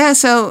 Yeah,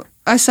 so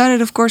I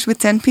started, of course, with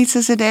 10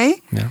 pizzas a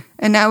day. Yeah.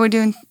 And now we're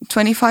doing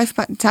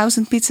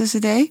 25,000 pizzas a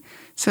day.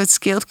 So it's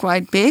scaled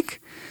quite big.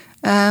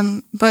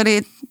 But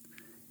it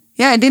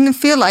didn't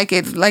feel like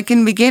it. Like in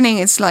the beginning,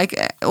 it's like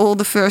all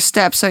the first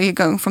steps. So you're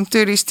going from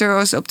 30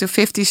 stores up to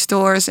 50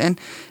 stores, and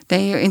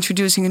then you're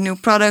introducing a new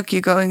product.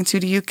 You're going to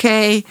the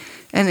UK,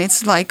 and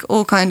it's like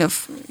all kind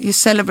of, you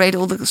celebrate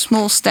all the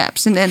small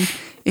steps. And then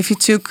if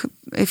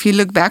you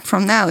look back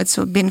from now, it's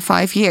been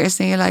 5 years,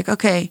 then you're like,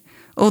 okay,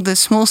 all the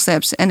small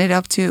steps ended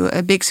up to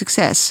a big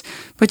success.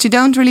 But you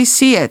don't really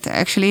see it,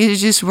 actually. You're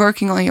just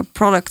working on your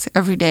product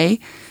every day,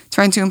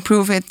 trying to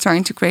improve it,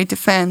 trying to create the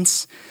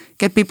fans,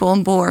 get people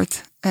on board.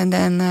 And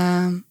then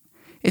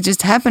it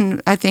just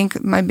happened. I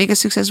think my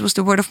biggest success was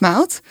the word of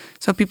mouth.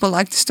 So people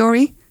liked the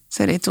story.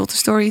 So they told the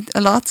story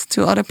a lot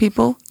to other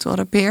people, to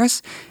other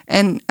peers.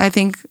 And I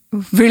think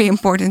really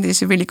important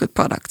is a really good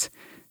product.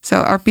 So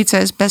our pizza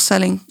is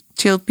best-selling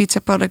chilled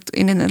pizza product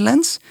in the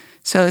Netherlands.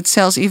 So it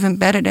sells even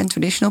better than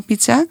traditional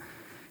pizza.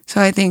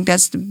 So I think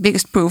that's the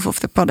biggest proof of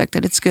the product,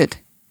 that it's good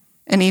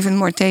and even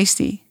more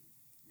tasty.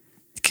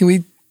 Can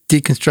we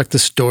deconstruct the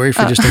story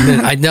for just a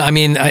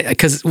minute?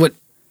 Because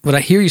what I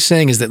hear you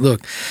saying is that,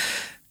 look,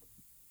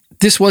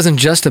 this wasn't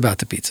just about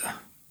the pizza.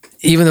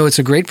 Even though it's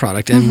a great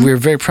product and we're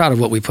very proud of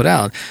what we put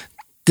out,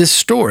 this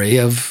story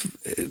of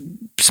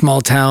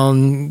small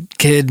town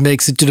kid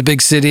makes it to the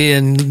big city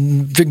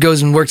and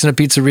goes and works in a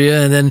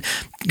pizzeria and then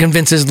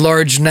convinces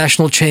large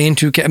national chain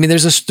to, I mean,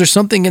 there's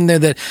something in there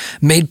that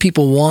made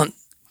people want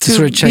to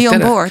sort of check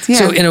that out. Yeah.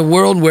 So in a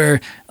world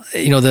where,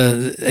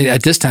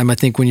 at this time, I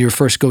think when you were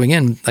first going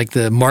in, like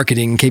the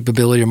marketing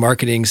capability or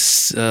marketing,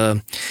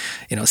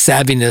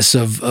 savviness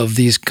of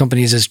these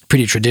companies is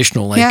pretty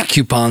traditional, like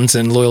coupons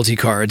and loyalty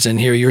cards. And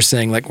here you're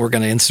saying, like, we're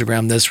going to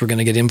Instagram this, we're going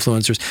to get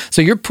influencers.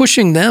 So you're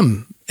pushing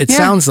them It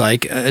sounds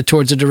like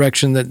towards a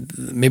direction that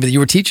maybe that you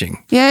were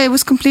teaching. Yeah, it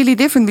was completely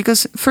different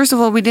because first of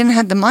all, we didn't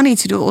have the money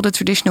to do all the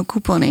traditional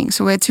couponing.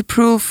 So we had to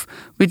prove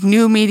with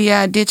new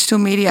media, digital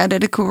media,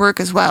 that it could work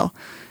as well.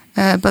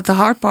 But the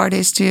hard part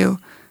is to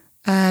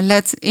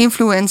let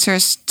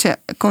influencers to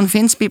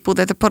convince people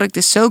that the product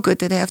is so good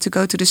that they have to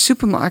go to the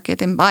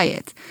supermarket and buy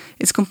it.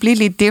 It's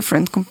completely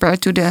different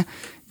compared to the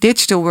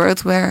digital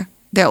world where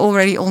they're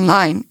already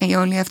online and you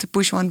only have to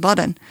push one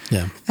button.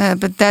 Yeah.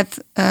 But that,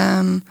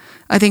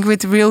 I think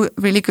with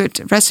really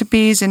good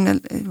recipes,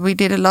 and we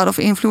did a lot of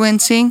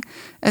influencing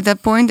at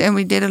that point, and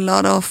we did a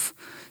lot of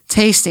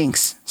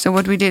tastings. So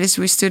what we did is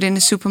we stood in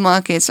the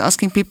supermarkets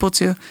asking people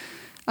to,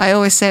 I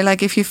always say,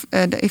 like, if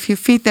you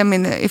feed them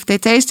if they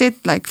taste it,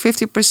 like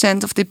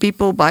 50% of the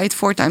people buy it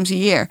 4 times a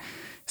year.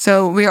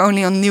 So we're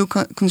only on new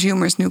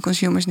consumers.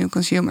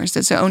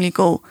 That's the only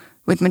goal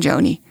with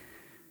Magioni.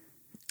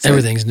 So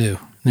everything's new.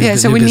 So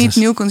new we business.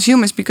 need new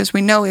consumers because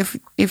we know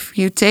if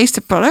you taste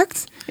the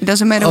product, it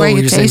doesn't matter where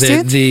you taste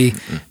it.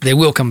 They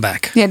will come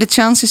back. Yeah, the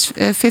chance is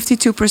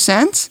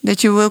 52%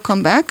 that you will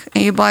come back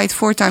and you buy it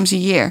 4 times a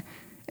year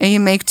and you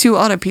make 2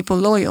 other people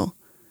loyal.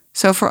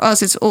 So for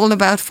us, it's all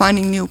about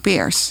finding new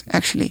peers,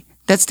 actually.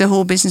 That's the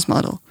whole business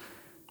model.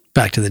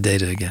 Back to the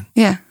data again.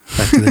 Yeah.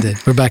 Back to the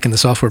data. We're back in the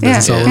software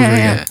business all over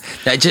again.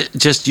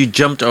 Just you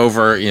jumped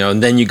over,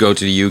 and then you go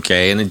to the UK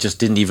and it just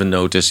didn't even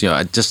notice,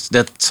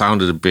 that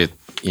sounded a bit,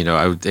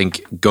 I would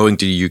think going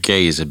to the UK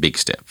is a big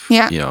step.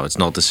 Yeah. It's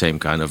not the same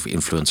kind of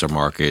influencer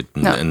market.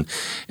 No.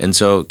 And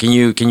so can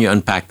you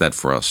unpack that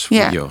for us?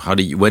 Yeah.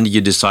 When did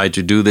you decide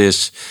to do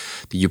this?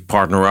 Did you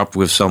partner up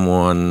with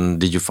someone?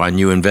 Did you find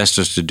new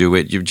investors to do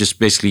it? You just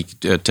basically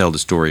tell the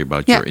story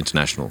about your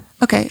international.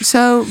 Okay,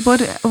 so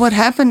what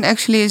happened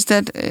actually is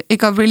that it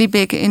got really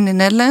big in the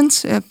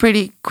Netherlands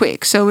pretty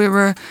quick. So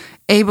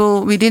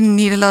we didn't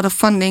need a lot of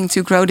funding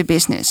to grow the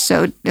business.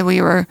 So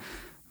we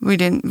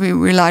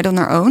relied on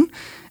our own.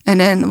 And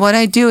then what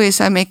I do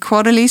is I make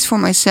quarterlies for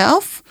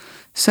myself.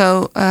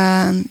 So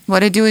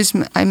what I do is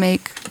I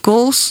make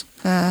goals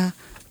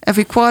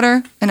every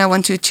quarter and I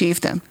want to achieve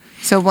them.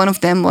 So one of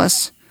them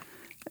was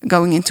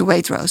going into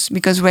Waitrose,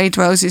 because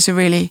Waitrose is a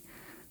really,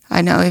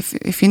 I know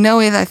if you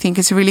know it, I think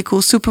it's a really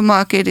cool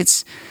supermarket.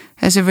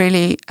 Has a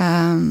really,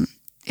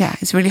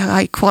 it's really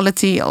high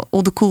quality.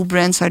 All the cool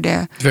brands are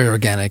there. Very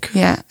organic.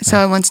 Yeah. So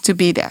I wanted to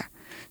be there.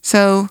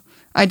 So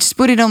I just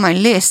put it on my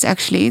list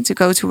actually to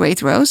go to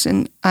Waitrose,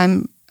 and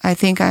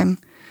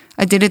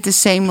I did it the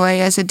same way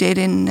as I did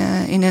in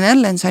the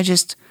Netherlands. I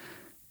just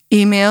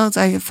emailed.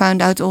 I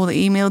found out all the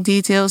email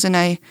details, and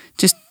I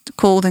just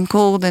called and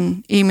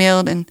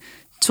emailed and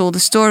told the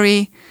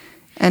story.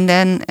 And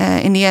then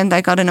in the end,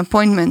 I got an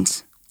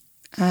appointment.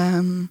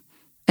 And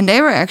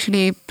they were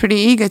actually pretty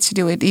eager to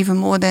do it, even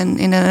more than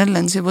in the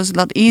Netherlands. It was a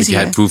lot easier.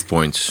 But you had proof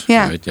points,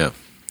 right? Yeah.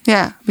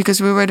 Yeah,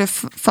 because we were the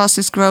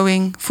fastest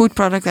growing food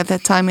product at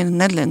that time in the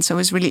Netherlands. So it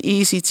was really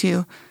easy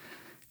to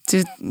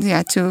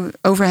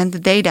overhand the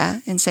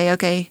data and say,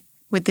 okay,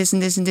 with this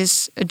and this and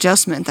this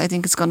adjustment, I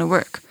think it's going to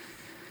work.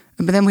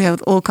 But then we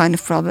had all kind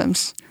of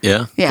problems.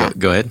 Yeah.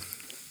 Go ahead.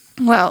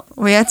 Well,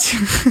 we had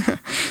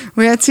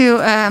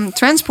to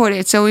transport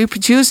it. So we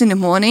produce in the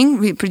morning.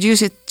 We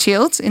produce it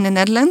chilled in the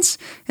Netherlands,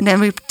 and then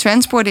we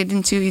transport it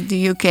into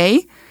the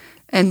UK,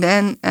 and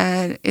then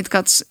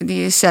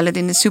you sell it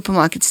in the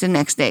supermarkets the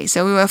next day.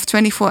 So we have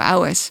 24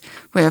 hours.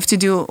 We have to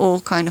do all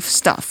kind of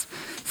stuff.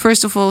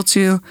 First of all,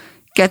 to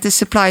get the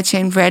supply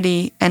chain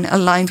ready and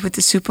aligned with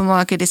the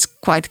supermarket is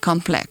quite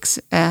complex.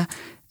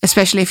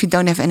 Especially if you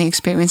don't have any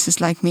experiences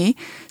like me.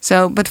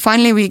 So, but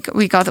finally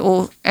we got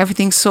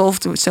everything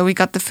solved. So we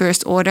got the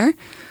first order.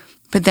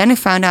 But then I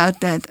found out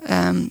that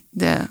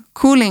the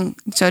cooling,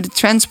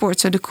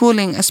 the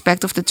cooling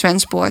aspect of the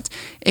transport,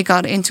 it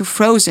got into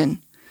frozen.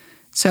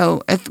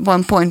 So at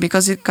one point,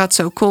 because it got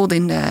so cold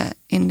in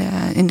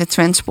the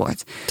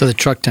transport. So the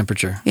truck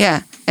temperature.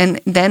 Yeah, and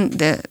then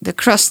the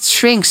crust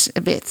shrinks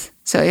a bit.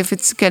 So if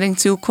it's getting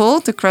too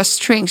cold, the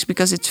crust shrinks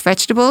because it's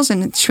vegetables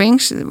and it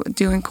shrinks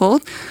during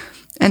cold.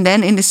 And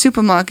then in the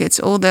supermarkets,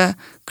 all the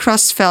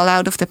crust fell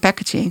out of the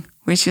packaging,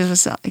 which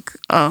was like,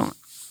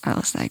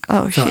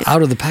 shit. Fell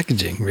out of the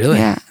packaging, really?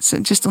 Yeah, so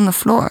just on the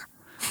floor.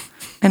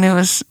 And it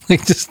was,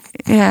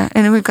 and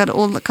then we got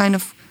all the kind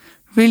of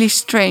really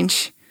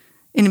strange.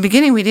 In the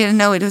beginning, we didn't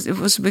know it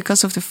was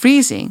because of the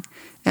freezing.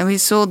 And we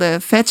saw the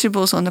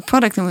vegetables on the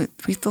product and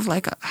we thought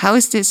like, how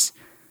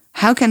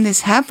can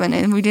this happen?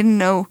 And we didn't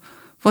know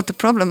what the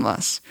problem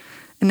was.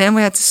 And then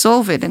we had to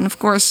solve it. And of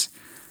course,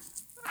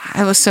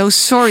 I was so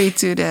sorry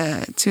to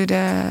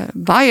the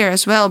buyer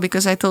as well,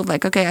 because I thought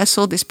like, okay, I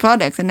sold this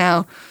product and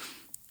now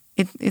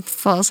it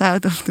falls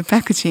out of the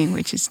packaging,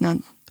 which is not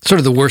sort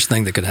of the worst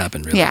thing that could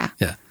happen, really.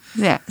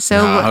 Yeah. So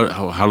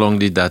how long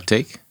did that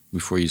take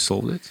before you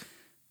solved it?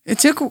 It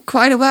took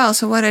quite a while.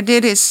 So what I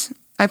did is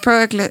I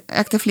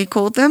proactively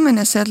called them and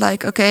I said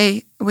like,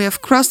 okay, we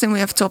have crust and we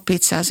have top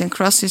pizzas, and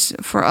crust is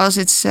for us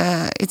it's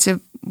a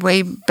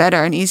way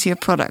better and easier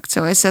product.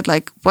 So I said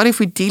like, what if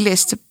we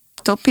delist the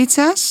top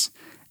pizzas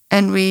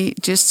and we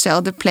just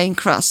sell the plain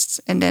crust,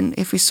 and then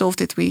if we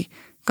solved it, we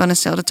gonna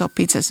sell the top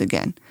pizzas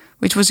again,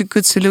 which was a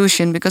good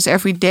solution because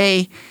every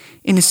day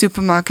in the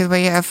supermarket where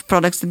you have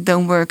products that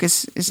don't work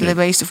is a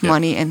waste of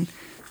money and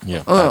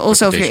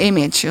also of your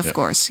image, of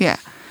course. Yeah.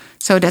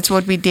 So that's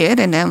what we did.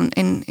 And then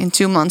in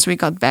 2 months we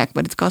got back,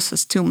 but it cost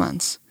us 2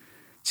 months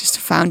just to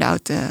find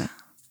out.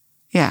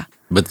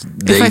 But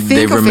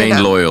they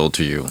remain loyal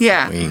to you.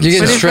 Yeah. I mean, You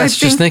get stressed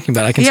just thinking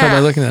about it. I can tell by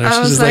looking at her.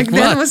 She's just like,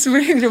 what? That was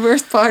really the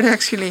worst part,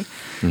 actually.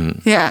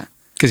 Yeah.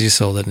 Because you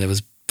sold it and it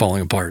was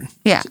falling apart.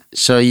 Yeah.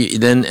 So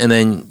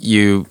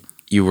you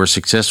were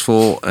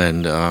successful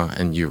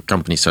and your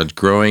company started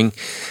growing.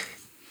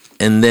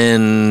 And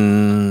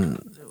then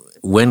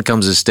when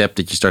comes a step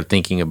that you start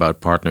thinking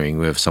about partnering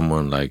with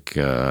someone like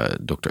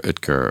Dr.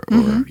 Utker,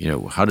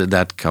 or how did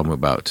that come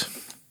about?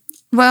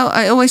 Well,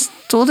 I always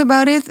thought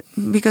about it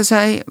because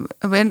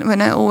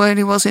when I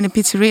already was in a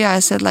pizzeria, I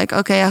said like,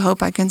 okay, I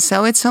hope I can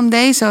sell it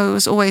someday. So it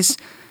was always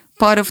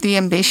part of the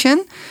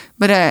ambition,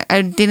 but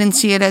I didn't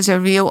see it as a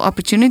real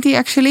opportunity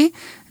actually.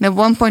 And at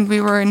one point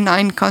we were in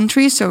 9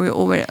 countries, so we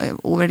were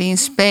already in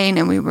Spain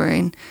and we were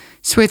in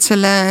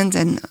Switzerland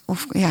and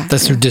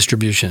that's through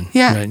distribution.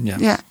 Yeah,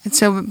 right? Yeah.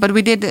 So, but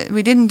we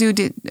didn't do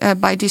it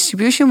by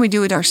distribution. We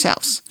do it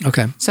ourselves.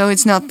 Okay. So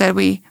it's not that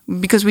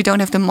because we don't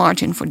have the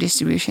margin for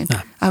distribution.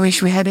 I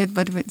wish we had it,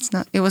 but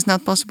it was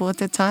not possible at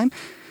that time.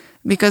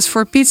 Because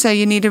for pizza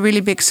you need a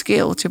really big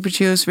scale to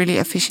produce really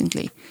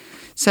efficiently.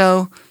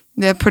 So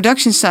the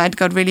production side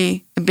got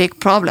really a big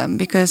problem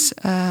because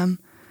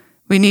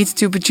we need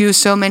to produce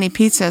so many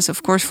pizzas,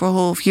 of course, for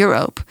whole of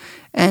Europe.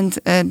 And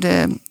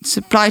the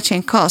supply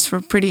chain costs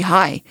were pretty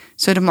high.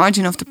 So the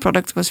margin of the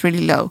product was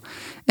really low.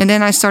 And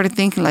then I started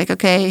thinking like,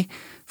 okay,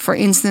 for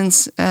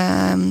instance,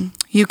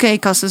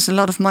 UK costs us a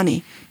lot of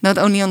money. Not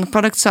only on the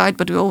product side,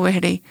 but we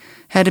already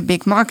had a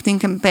big marketing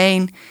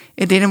campaign.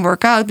 It didn't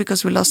work out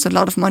because we lost a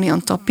lot of money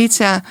on top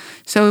pizza.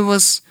 So it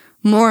was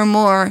more and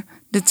more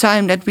the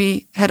time that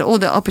we had all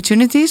the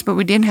opportunities, but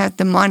we didn't have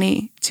the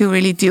money to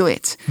really do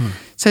it.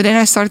 So then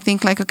I started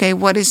thinking like, okay,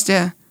 what is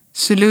the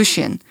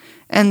solution?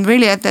 And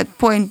really at that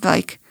point,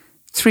 like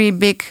 2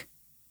 big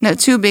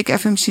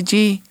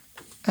FMCG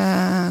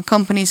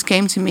companies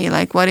came to me,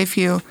 like,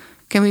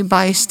 can we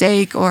buy a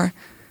stake?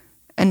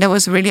 And that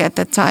was really at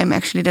that time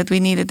actually that we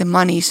needed the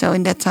money. So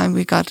in that time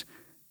we got,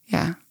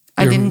 I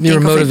didn't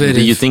think of it.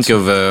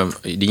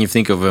 Did you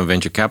think of a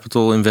venture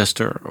capital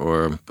investor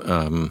or,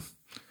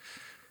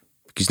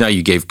 because now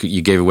you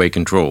gave away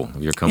control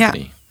of your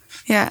company.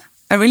 Yeah.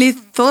 I really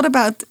thought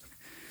about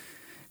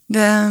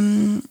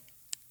the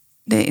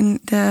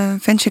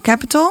venture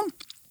capital,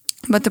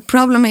 but the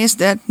problem is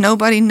that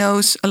nobody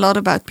knows a lot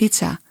about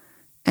pizza,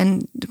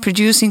 and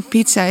producing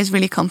pizza is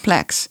really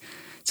complex.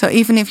 So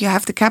even if you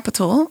have the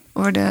capital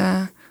or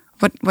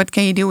what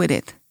can you do with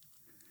it?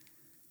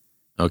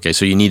 Okay,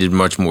 so you needed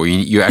much more.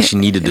 You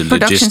actually needed the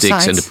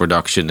logistics and the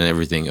production and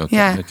everything. Okay,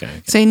 yeah.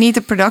 Okay. So you need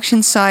the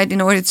production side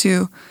in order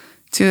to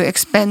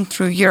expand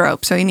through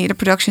Europe. So you need a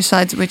production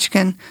site which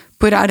can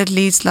put out at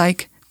least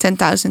like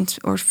 10,000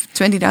 or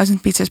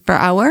 20,000 pizzas per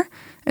hour.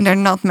 And there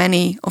are not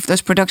many of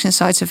those production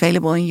sites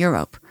available in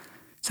Europe.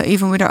 So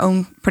even with our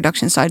own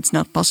production site, it's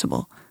not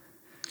possible.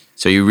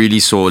 So you really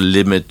saw a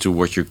limit to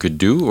what you could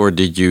do? Or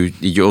did you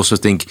also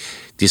think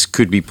this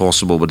could be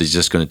possible, but it's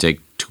just going to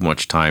take too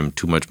much time,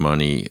 too much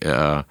money?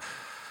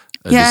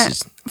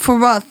 For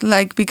what?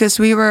 Like, because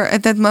we were,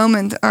 at that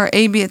moment, our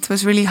EBIT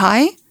was really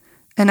high.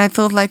 And I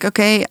thought like,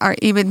 okay, our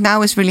EBIT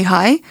now is really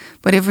high,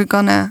 but if we're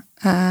gonna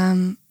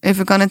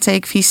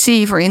take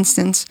VC, for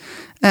instance,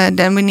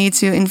 then we need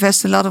to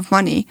invest a lot of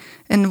money.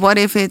 And what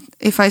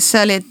if I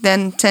sell it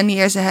then 10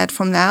 years ahead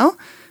from now?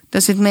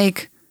 Does it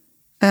make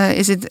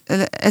is it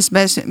as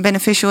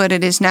beneficial as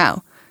it is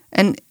now?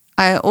 And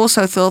I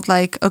also thought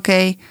like,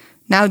 okay,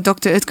 now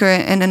Dr.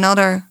 Utker and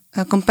another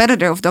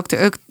competitor of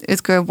Dr.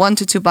 Utker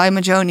wanted to buy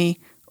Magioni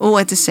all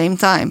at the same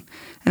time.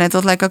 And I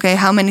thought like, okay,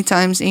 how many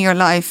times in your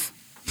life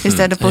is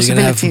that a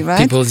possibility, right?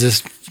 People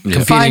just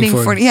competing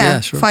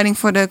fighting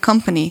for the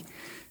company.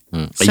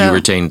 But you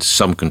retained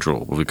some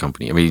control of the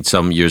company. I mean,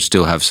 you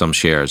still have some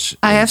shares.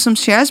 I have some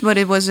shares, but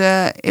it was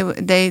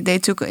they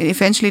took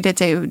eventually that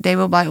they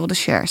will buy all the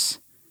shares.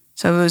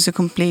 So it was a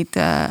complete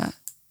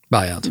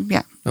buyout.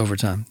 Yeah, over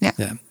time. Yeah.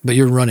 But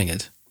you're running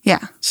it. Yeah.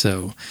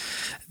 So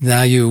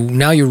now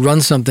you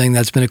run something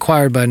that's been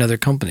acquired by another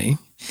company.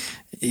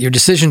 Your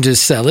decision to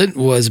sell it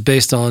was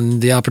based on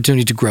the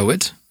opportunity to grow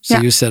it. So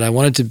you said, I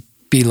wanted to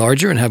be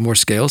larger and have more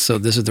scale, so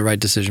this is the right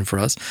decision for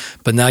us.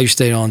 But now you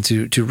stayed on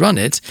to run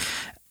it.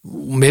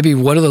 Maybe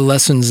what are the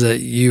lessons that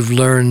you've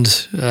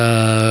learned,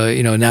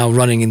 now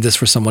running this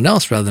for someone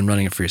else rather than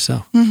running it for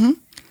yourself? Mm-hmm.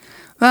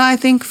 Well, I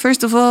think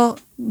first of all,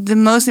 the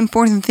most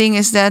important thing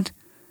is that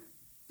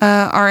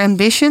our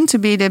ambition to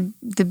be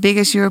the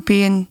biggest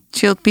European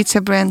chilled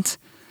pizza brand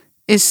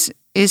is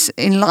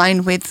in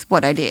line with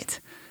what I did.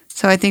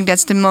 So I think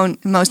that's the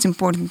most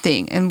important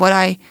thing. And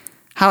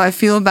how I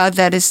feel about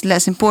that is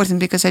less important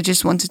because I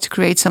just wanted to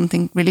create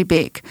something really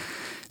big.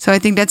 So I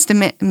think that's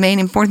the main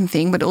important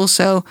thing. But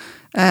also,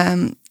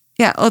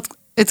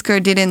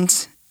 Utker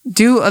didn't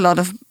do a lot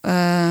of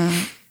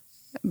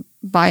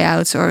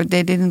buyouts or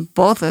they didn't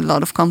bought a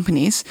lot of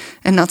companies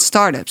and not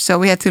startups. So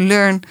we had to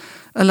learn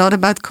a lot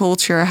about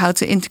culture, how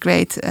to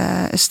integrate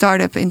a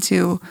startup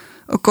into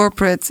a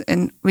corporate,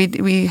 and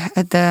we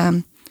had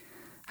the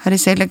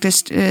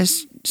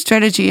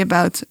strategy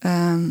about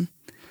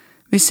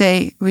we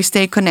say we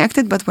stay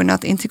connected, but we're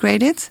not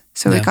integrated.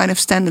 So we kind of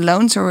stand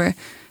alone. So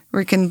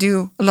we can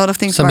do a lot of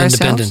things by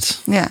ourselves.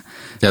 Independence. Yeah,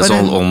 that's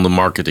all on the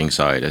marketing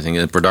side. I think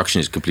the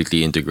production is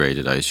completely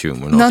integrated. I assume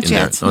we're not in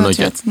yet. there. Not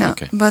yet. No,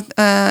 okay. But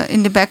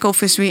in the back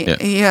office,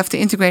 you have to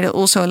integrate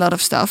also a lot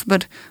of stuff.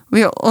 But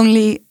we are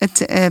only a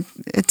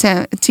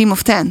team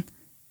of 10.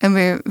 And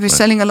we're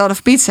selling a lot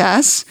of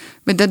pizzas,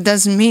 but that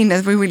doesn't mean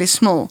that we're really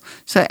small.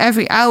 So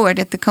every hour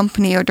that the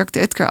company or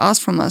Dr. Utker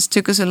asked from us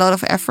took us a lot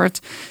of effort.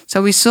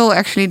 So we saw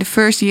actually the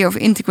first year of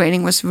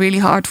integrating was really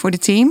hard for the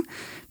team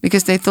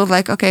because they thought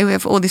like, okay, we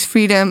have all this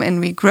freedom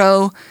and we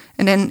grow.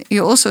 And then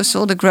you also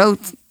saw the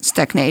growth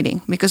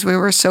stagnating because we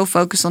were so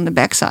focused on the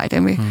back side.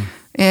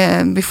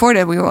 And before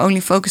that, we were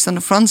only focused on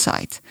the front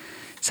side.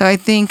 So I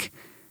think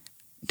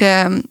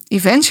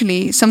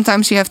eventually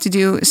sometimes you have to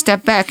do a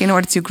step back in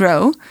order to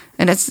grow,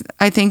 and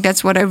I think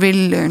that's what I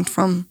really learned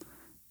from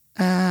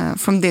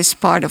this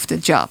part of the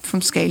job,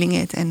 from scaling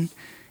it and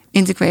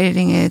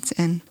integrating it,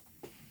 and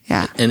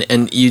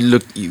and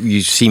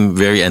you seem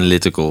very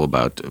analytical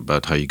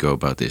about how you go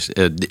about this.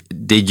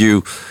 Did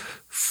you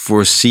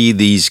foresee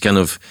these kind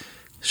of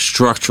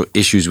structural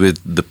issues with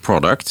the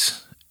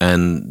product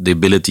and the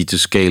ability to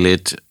scale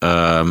it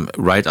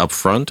right up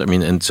front? I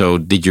mean, and so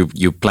did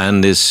you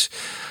plan this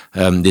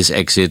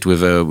exit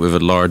with a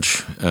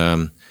large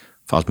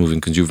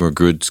fast-moving consumer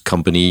goods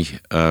company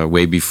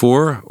way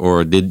before,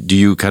 or do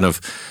you kind of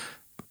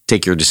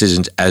take your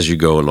decisions as you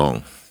go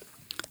along?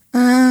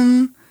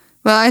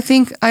 Well, I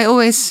think I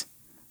always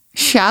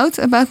shout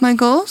about my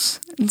goals,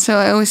 and so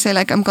I always say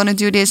like I'm gonna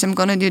do this,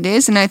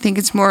 and I think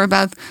it's more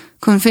about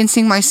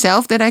convincing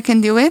myself that I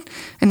can do it,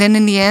 and then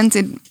in the end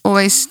it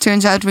always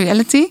turns out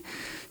reality.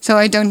 So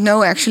I don't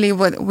know actually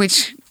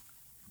which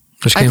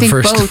came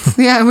first? Both.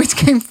 Yeah, which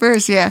came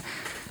first, yeah.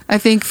 I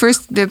think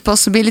first the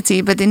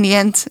possibility, but in the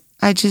end,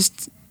 I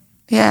just,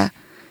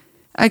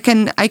 I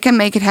can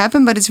make it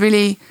happen, but it's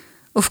really,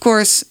 of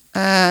course,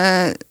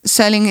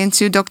 selling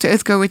into Dr.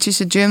 Utker, which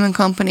is a German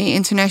company,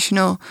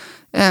 international.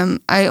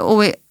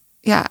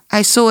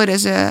 I saw it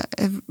as a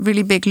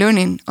really big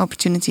learning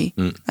opportunity.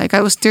 Like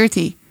I was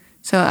 30,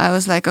 so I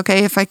was like,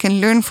 okay, if I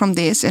can learn from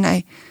this and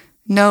I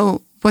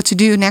know what to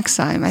do next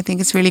time, I think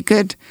it's really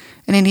good.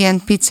 And in the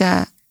end,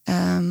 pizza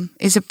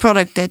is a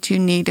product that you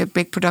need a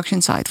big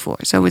production site for.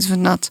 So it was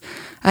not,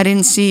 I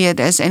didn't see it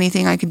as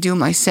anything I could do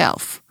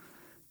myself.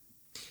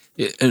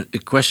 A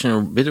question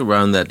a bit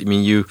around that. I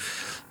mean,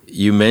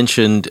 you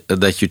mentioned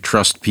that you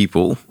trust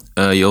people.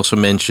 You also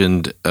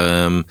mentioned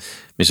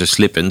Mr.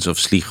 Slippens of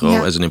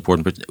Sligo as an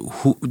important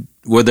person.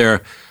 Were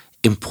there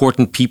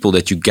important people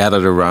that you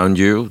gathered around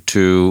you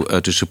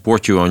to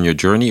support you on your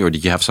journey, or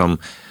did you have some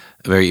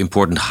very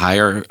important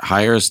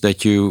hires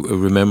that you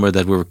remember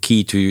that were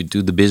key to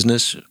do the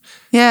business?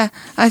 Yeah,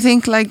 I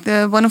think like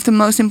one of the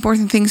most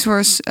important things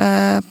was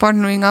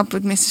partnering up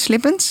with Mr.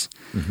 Slippens,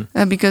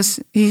 because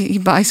he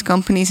buys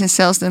companies and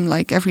sells them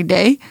like every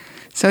day.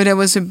 So that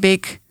was a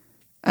big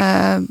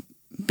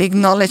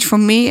knowledge for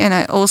me, and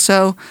I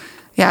also,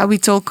 we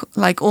talk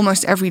like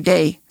almost every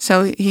day.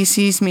 So he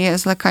sees me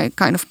as like a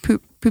kind of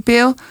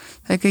pupil,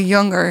 like a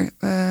younger,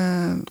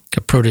 a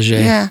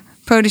protege. Yeah.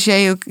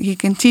 Protege, he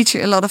can teach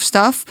a lot of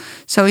stuff.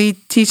 So he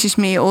teaches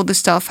me all the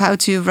stuff, how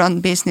to run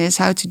business,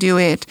 how to do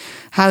it,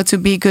 how to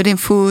be good in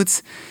food.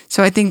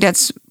 So I think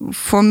that's,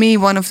 for me,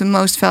 one of the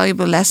most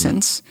valuable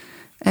lessons.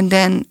 And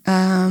then...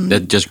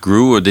 that just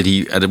grew, or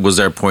was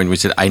there a point where you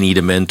said, I need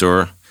a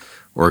mentor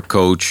or a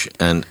coach,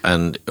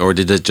 or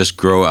did it just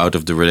grow out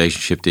of the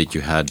relationship that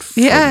you had?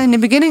 In the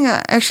beginning,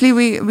 actually,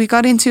 we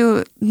got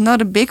into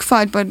not a big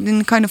fight, but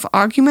in kind of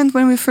argument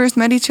when we first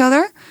met each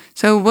other.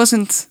 So it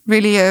wasn't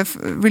really a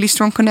really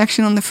strong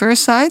connection on the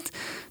first side.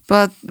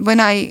 But when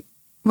I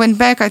went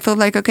back, I thought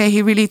like, okay,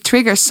 he really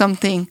triggers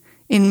something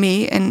in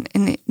me, and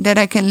that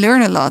I can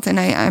learn a lot. And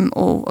I'm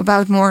all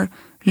about more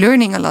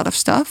learning a lot of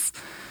stuff.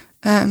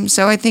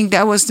 So I think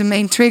that was the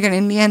main trigger.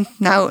 In the end,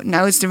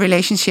 now it's the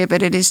relationship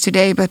that it is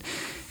today, but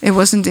it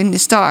wasn't in the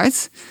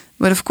start.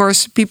 But of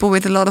course, people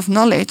with a lot of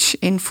knowledge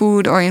in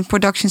food or in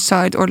production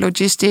side or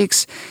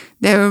logistics,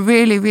 they were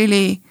really,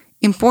 really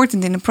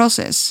important in the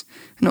process.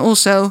 And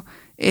also,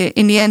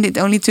 in the end, it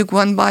only took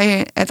one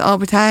buyer at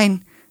Albert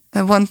Heijn,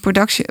 one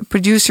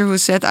producer who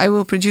said, I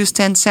will produce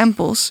 10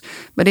 samples.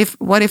 But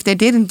what if they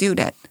didn't do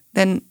that?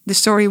 Then the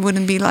story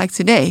wouldn't be like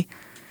today.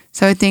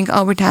 So I think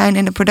Albert Heijn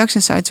and the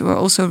production sites were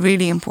also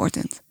really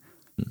important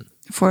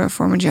for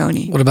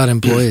Magioni. What about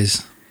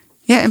employees?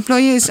 Yeah,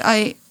 employees,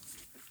 I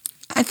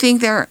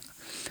think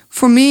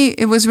for me,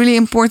 it was really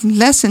important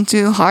lesson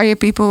to hire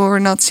people who are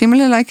not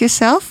similar like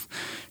yourself.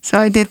 So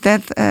I did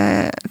that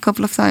a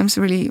couple of times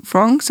really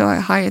wrong. So I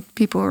hired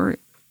people who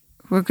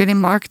were good in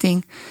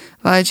marketing.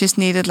 But I just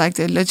needed like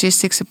the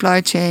logistics,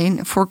 supply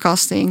chain,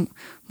 forecasting,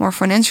 more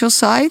financial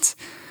side.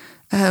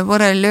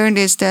 What I learned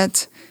is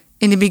that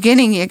in the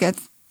beginning you get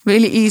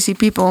really easy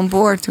people on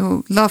board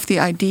who love the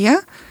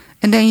idea,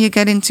 and then you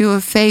get into a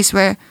phase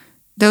where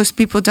those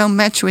people don't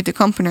match with the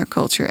company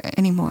culture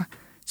anymore.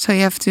 So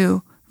you have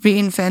to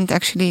reinvent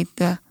actually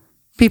the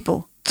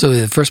people. So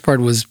the first part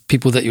was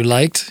people that you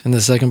liked, and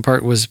the second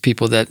part was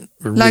people that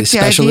were really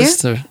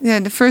specialists? Yeah,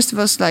 the first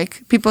was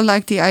like people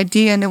like the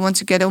idea and they want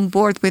to get on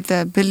board with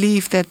the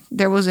belief that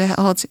there was a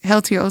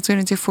healthier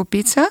alternative for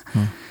pizza.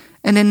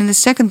 And then in the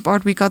second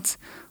part, we got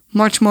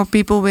much more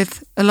people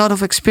with a lot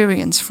of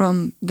experience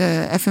from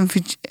the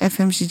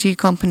FMCG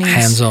companies.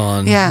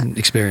 Hands-on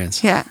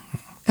experience. Yeah,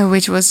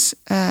 which was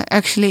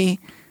actually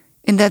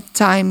in that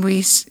time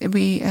we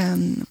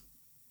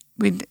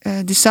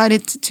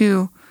decided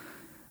to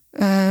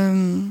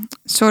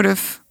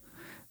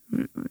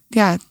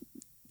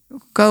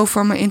go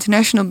from an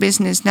international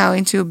business now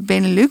into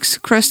Benelux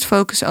crust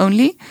focus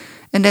only,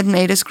 and that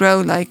made us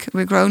grow. Like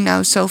we grow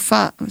now so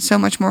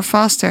much more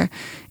faster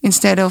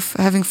instead of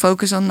having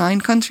focus on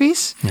 9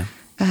 countries.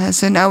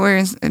 So now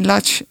we're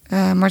much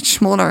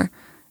smaller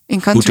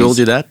in countries. Who told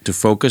you that to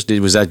focus?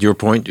 Was that your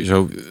point?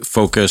 So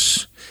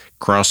focus,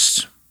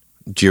 crust,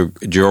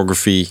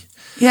 geography.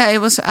 Yeah, it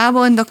was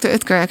Abel and Dr.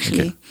 Utker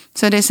actually. Okay.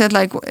 So they said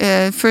like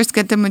first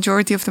get the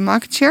majority of the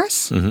market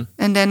shares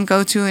and then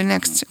go to the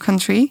next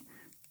country.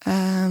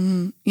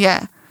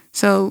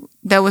 So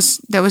that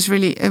was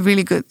really a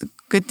really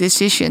good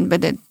decision,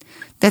 but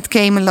that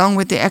came along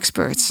with the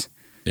experts.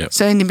 Yep.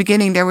 So in the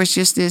beginning there was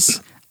just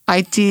this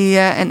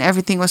idea and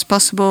everything was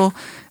possible,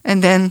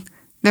 and then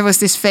there was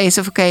this phase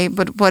of okay,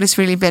 but what is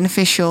really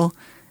beneficial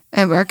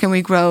and where can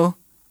we grow?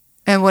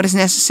 And what is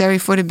necessary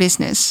for the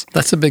business.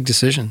 That's a big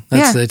decision.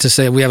 That's to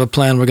say we have a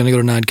plan, we're going to go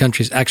to 9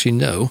 countries. Actually,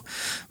 no.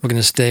 We're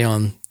going to stay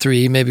on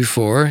 3, maybe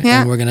 4,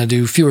 and we're going to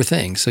do fewer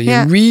things. So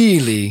you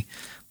really,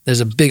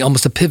 there's a big,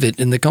 almost a pivot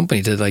in the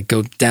company to like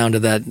go down to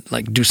that,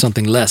 like do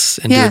something less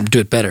and do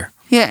it better.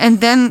 Yeah, and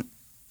then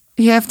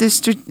you have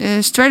this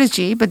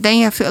strategy, but then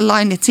you have to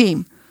align the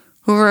team,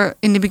 who were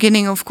in the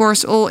beginning, of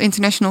course, all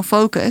international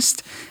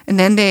focused, and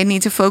then they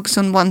need to focus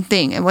on one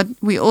thing. And what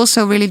we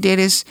also really did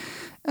is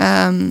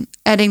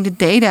adding the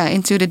data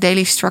into the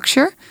daily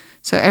structure.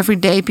 So every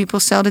day people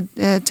tell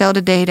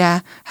the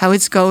data, how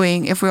it's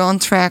going, if we're on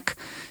track.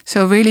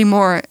 So really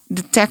more,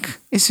 the tech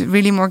is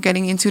really more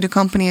getting into the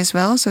company as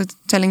well. So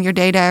telling your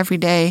data every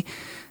day,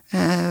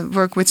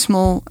 work with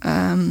small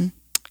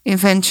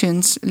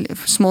inventions,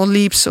 small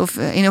leaps of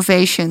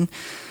innovation,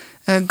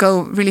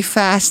 go really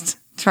fast,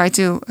 try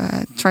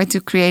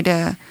to create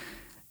a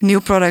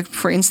new product,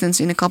 for instance,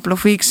 in a couple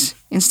of weeks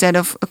instead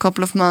of a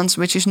couple of months,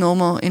 which is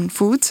normal in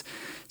food.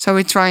 So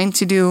we're trying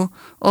to do,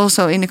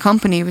 also in the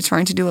company, we're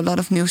trying to do a lot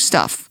of new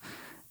stuff,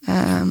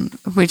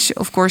 which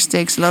of course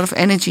takes a lot of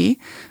energy,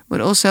 but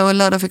also a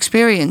lot of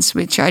experience,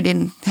 which I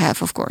didn't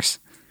have, of course.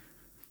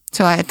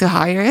 So I had to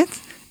hire it,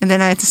 and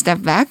then I had to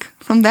step back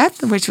from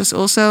that, which was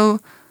also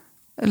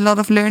a lot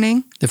of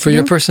learning. For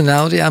your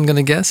personality, I'm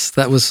going to guess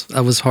that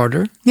was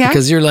harder. Yeah.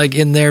 Because you're like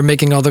in there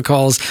making all the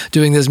calls,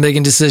 doing this,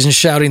 making decisions,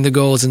 shouting the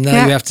goals, and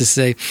now you have to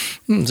say,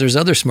 there's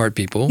other smart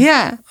people.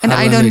 Yeah, and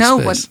I don't know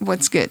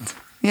what's good.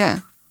 Yeah.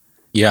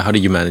 Yeah, how do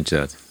you manage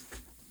that?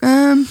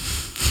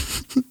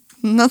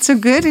 Not so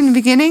good in the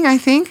beginning, I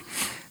think.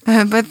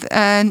 But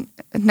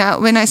now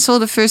when I saw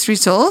the first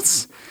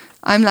results,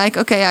 I'm like,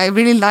 okay, I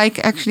really like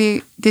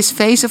actually this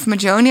phase of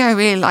Magioni. I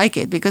really like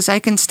it because I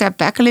can step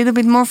back a little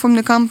bit more from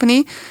the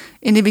company.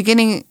 In the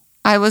beginning,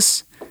 I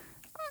was,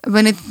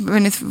 when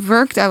it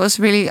worked, I was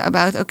really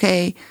about,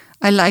 okay,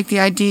 I like the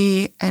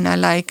idea and I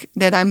like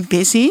that I'm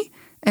busy.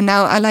 And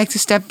now I like to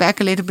step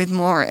back a little bit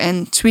more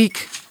and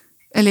tweak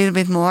a little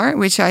bit more,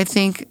 which I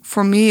think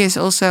for me is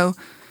also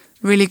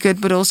really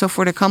good, but also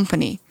for the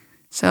company.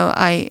 So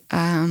I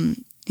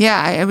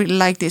really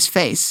like this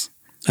phase.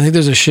 I think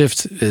there's a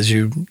shift as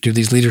you do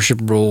these leadership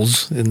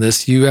roles in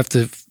this. You have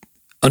to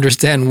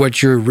understand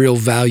what your real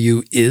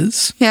value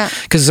is. Yeah.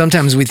 Because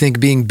sometimes we think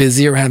being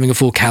busy or having a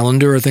full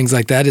calendar or things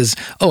like that is,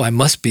 I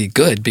must be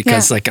good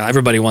because like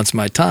everybody wants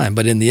my time.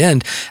 But in the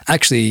end,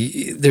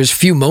 actually, there's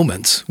few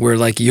moments where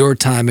like your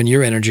time and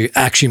your energy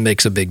actually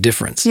makes a big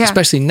difference,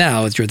 especially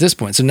now that you're at this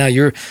point. So now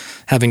you're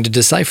having to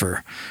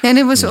decipher. And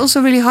it was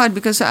also really hard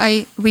because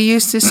we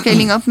used the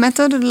scaling up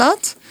method a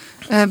lot,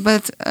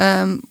 but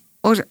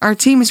our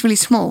team is really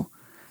small.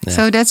 Yeah.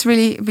 So that's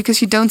really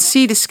because you don't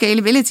see the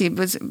scalability,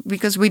 but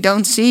because we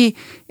don't see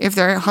if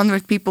there are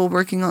 100 people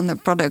working on the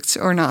products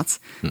or not.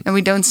 And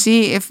we don't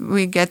see if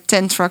we get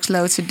 10 trucks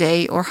loads a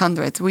day or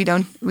 100. We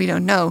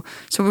don't know.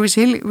 So it was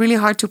really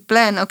hard to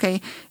plan,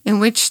 okay, in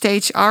which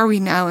stage are we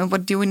now and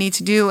what do we need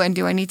to do and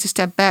do I need to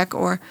step back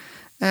or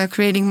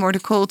creating more the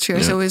culture.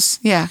 Yeah. So it's,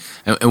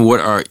 And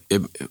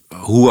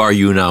who are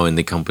you now in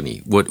the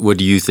company? What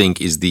do you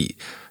think is the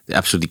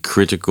absolutely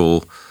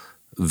critical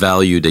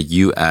value that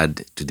you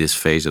add to this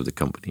phase of the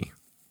company?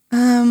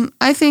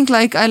 I think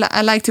like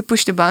I like to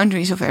push the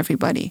boundaries of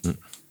everybody.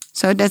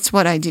 So that's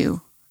what I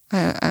do.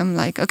 I'm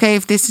like, okay,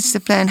 if this is the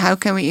plan, how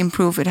can we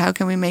improve it? How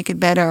can we make it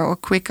better or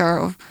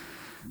quicker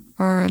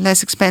or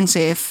less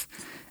expensive?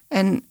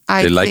 And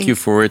they like you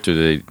for it,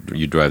 or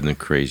you drive them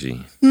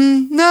crazy?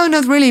 No,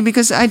 not really,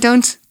 because I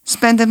don't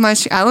spend that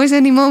much hours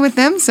anymore with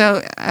them.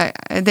 So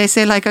they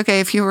say like, okay,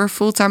 if you were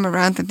full-time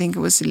around, I think it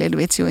was a little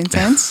bit too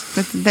intense,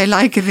 but they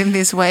like it in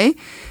this way.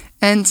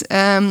 And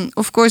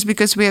of course,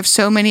 because we have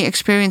so many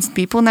experienced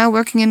people now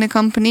working in the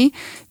company,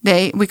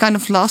 we kind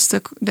of lost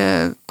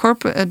the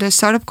corporate, the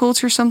startup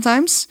culture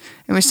sometimes,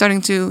 and we're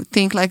starting to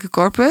think like a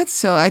corporate.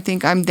 So I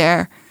think I'm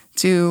there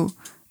to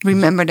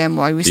remember them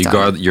why we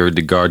started. You're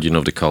the guardian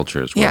of the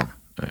culture as well.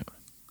 Yeah.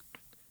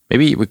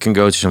 Maybe we can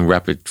go to some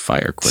rapid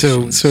fire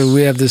questions. So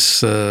we have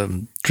this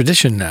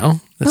tradition now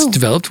that's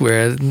developed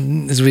where,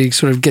 as we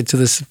sort of get to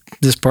this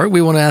part,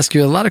 we want to ask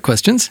you a lot of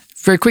questions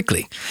very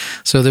quickly.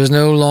 So there's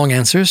no long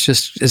answers,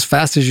 just as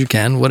fast as you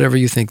can, whatever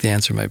you think the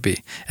answer might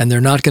be. And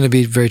they're not going to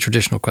be very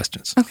traditional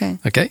questions.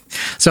 Okay.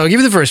 So I'll give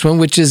you the first one,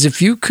 which is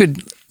if you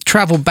could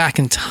travel back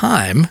in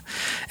time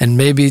and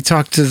maybe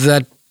talk to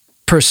that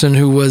person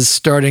who was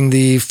starting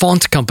the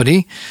font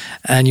company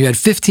and you had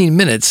 15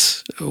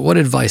 minutes, what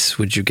advice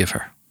would you give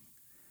her?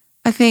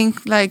 I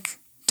think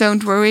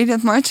don't worry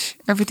that much.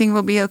 Everything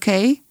will be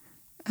okay.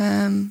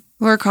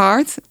 Work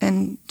hard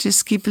and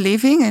just keep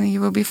believing and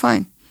you will be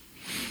fine.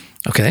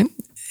 Okay.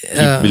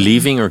 Keep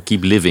believing or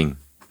keep living?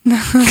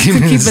 Keep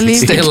believing.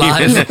 Stay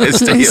alive.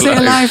 Stay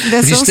alive.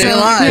 That's if you stay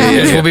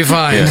alive, you'll be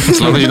fine. Yeah. As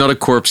long as you're not a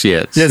corpse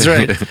yet. That's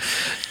right.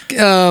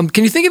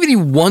 Can you think of any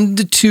 1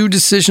 to 2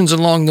 decisions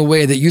along the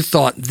way that you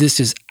thought this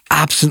is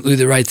absolutely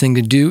the right thing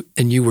to do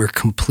and you were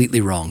completely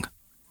wrong?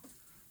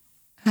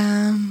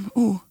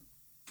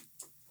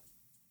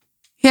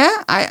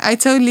 Yeah, I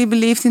totally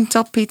believed in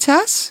top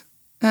pizzas,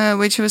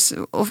 which was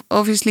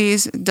obviously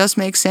does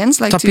make sense.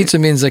 Like top pizza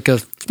means like a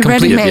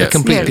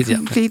complete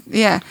pizza.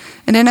 Yeah.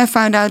 And then I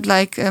found out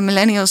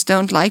millennials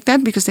don't like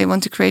that because they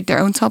want to create their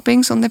own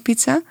toppings on the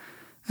pizza.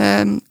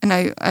 And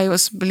I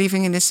was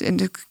believing in this,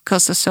 and it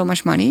cost us so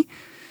much money.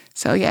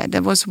 So yeah,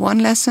 that was one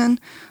lesson.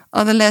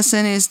 Other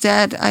lesson is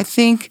that I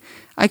think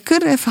I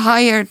could have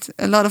hired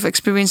a lot of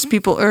experienced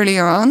people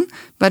earlier on,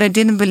 but I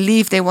didn't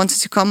believe they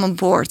wanted to come on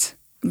board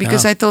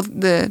because I thought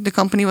the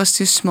company was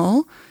too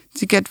small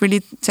to get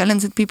really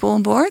talented people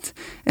on board.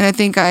 And I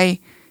think I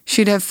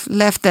should have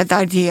left that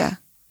idea.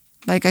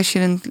 Like I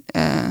shouldn't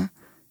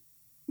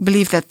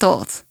believe that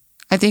thought.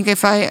 I think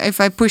if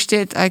I pushed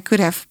it, I could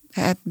have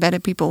had better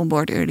people on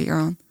board earlier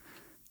on.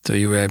 So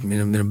you were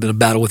in a bit of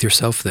battle with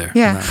yourself there.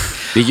 Yeah.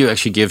 Did you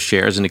actually give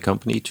shares in the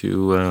company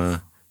to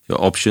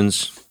your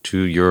options to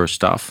your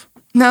staff?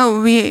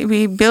 No,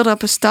 we built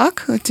up a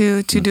stock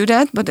to do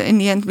that, but in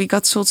the end we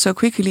got sold so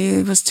quickly.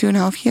 It was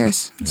 2.5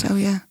 years. So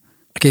yeah.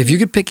 Okay, if you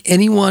could pick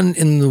anyone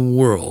in the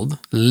world,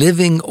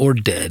 living or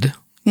dead,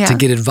 to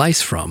get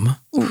advice from,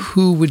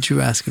 who would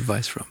you ask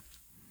advice from?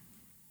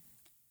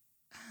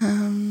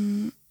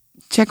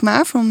 Jack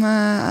Ma from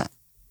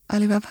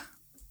Alibaba.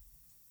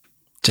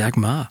 Jack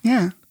Ma.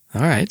 Yeah.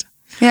 All right.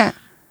 Yeah,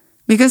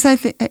 because I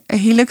think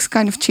he looks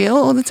kind of chill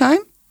all the time.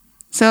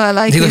 So I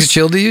like. He looks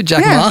chill to you,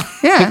 Jack Ma.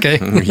 Yeah. Okay.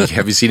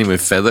 Have you seen him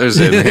with feathers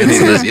and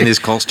in his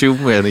costume?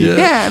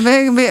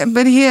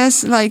 But he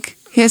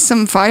has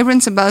some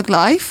vibrance about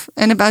life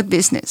and about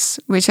business,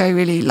 which I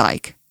really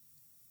like.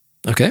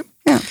 Okay.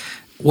 Yeah.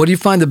 What do you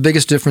find the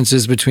biggest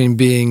differences between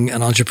being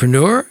an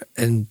entrepreneur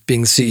and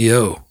being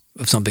CEO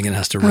of something that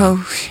has to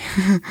run?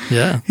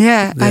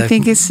 Yeah. I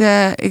think it's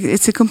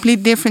a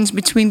complete difference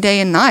between day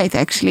and night.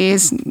 Actually,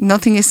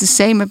 nothing is the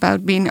same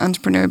about being an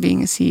entrepreneur,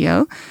 being a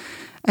CEO.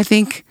 I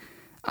think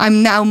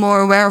I'm now more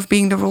aware of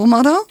being the role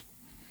model,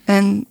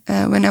 and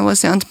when I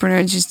was the entrepreneur,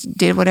 I just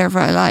did whatever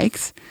I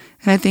liked.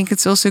 And I think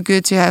it's also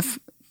good to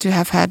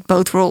have had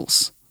both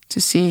roles to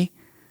see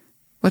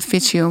what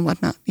fits you and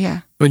what not.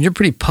 Yeah. Well, you're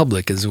pretty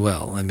public as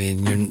well. I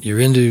mean, you're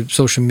into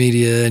social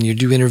media and you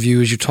do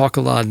interviews, you talk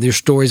a lot, and your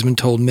story's been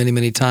told many,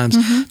 many times.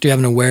 Mm-hmm. Do you have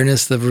an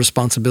awareness of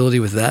responsibility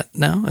with that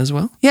now as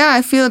well? Yeah,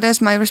 I feel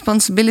that's my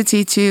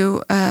responsibility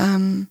to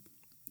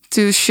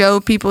show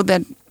people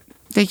that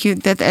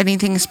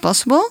anything is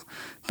possible.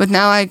 But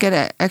now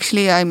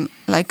I'm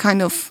like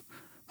kind of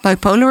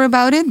bipolar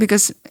about it,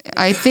 because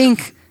I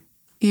think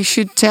you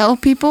should tell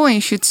people,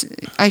 and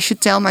I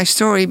should tell my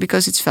story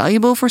because it's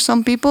valuable for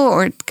some people,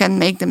 or it can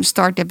make them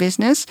start their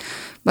business.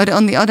 But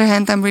on the other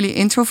hand, I'm really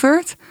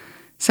introvert,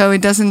 so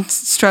it doesn't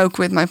stroke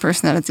with my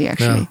personality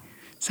actually. No.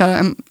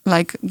 So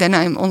then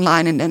I'm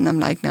online, and then I'm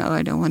like, no,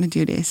 I don't want to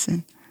do this.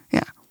 And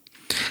yeah.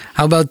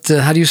 How about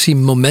how do you see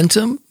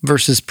momentum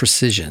versus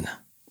precision?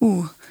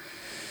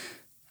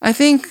 I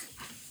think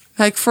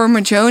like for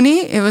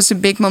Magioni, it was a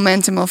big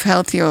momentum of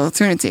healthier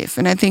alternative,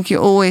 and I think you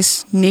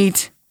always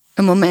need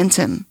a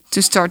momentum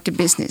to start the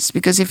business,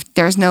 because if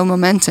there's no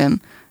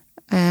momentum,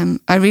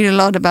 I read a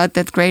lot about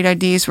that great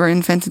ideas were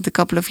invented a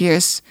couple of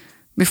years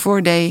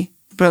before they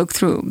break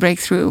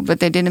through, but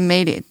they didn't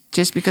make it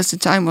just because the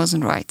time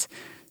wasn't right.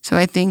 So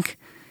I think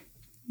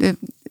the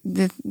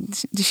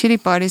shitty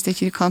part is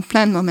that you can't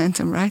plan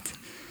momentum, right?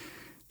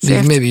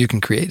 So maybe you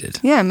can create it.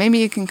 Yeah, maybe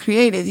you can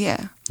create it.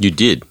 Yeah. You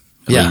did.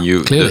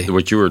 Clearly.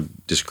 What you were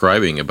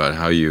describing about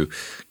how you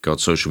got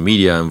social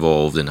media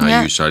involved and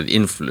how you started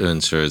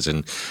influencers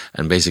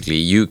and basically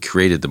you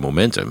created the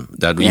momentum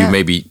that you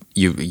maybe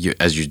you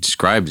as you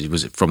described, it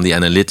was from the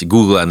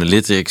Google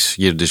Analytics,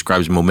 you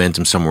described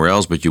momentum somewhere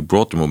else, but you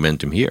brought the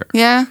momentum here.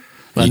 Yeah.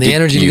 Well, and the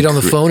energy to get on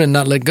the phone and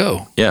not let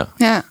go. Yeah.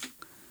 Yeah.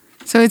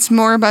 So it's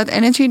more about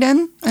energy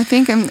then, I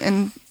think,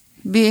 and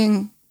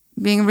being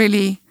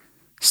really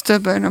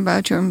stubborn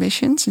about your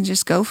ambitions and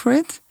just go for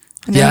it.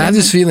 And I have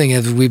this feeling,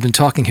 as we've been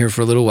talking here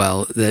for a little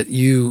while, that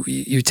you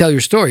tell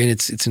your story and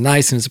it's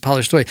nice and it's a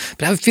polished story.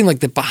 But I have a feeling like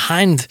that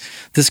behind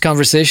this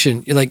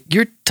conversation,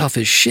 you're tough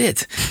as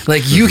shit.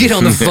 Like you get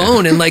on the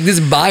phone and like this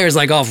buyer's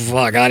like, oh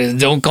fuck,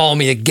 don't call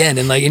me again.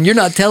 And you're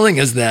not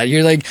telling us that.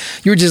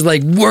 You're just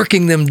like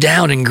working them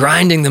down and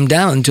grinding them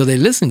down until they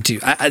listen to you.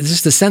 It's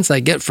just the sense I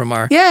get from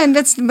our and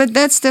that's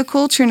the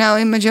culture now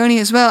in Magioni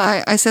as well.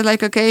 I said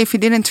like, okay, if you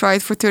didn't try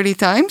it for 30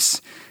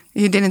 times.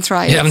 You didn't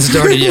try it. You haven't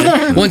started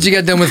yet. Once you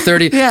get done with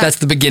 30, that's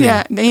the beginning.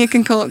 Yeah, then you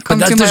can come to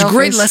my office. There's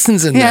great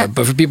lessons in there,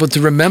 but for people to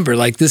remember,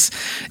 like this,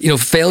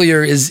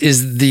 failure is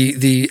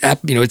the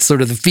it's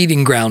sort of the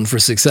feeding ground for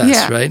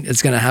success, right?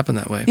 It's going to happen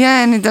that way.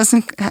 Yeah, and it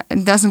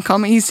doesn't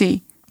come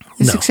easy.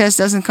 Success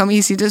doesn't come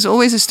easy. There's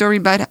always a story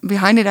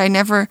behind it. I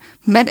never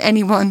met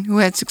anyone who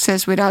had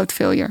success without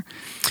failure.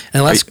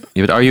 And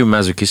are you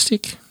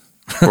masochistic,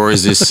 or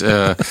is this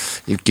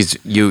because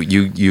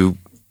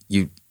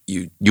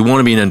you want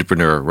to be an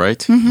entrepreneur, right?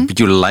 Mm-hmm. But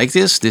you like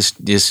this. She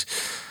says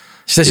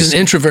she's an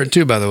introvert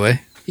too, by the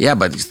way. Yeah,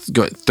 but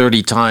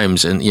 30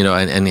 times and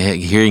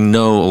hearing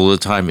no all the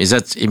time. Is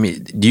that?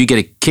 Do you get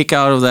a kick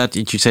out of that?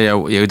 Did you say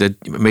that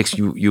makes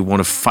you want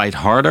to fight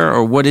harder,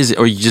 or what is it?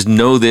 Or you just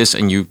know this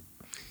and you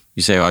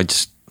say, I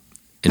just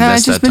invest that time? No, I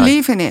just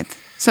believe in it.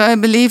 So I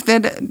believe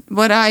that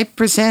what I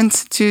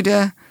present to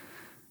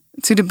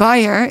the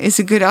buyer is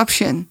a good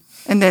option.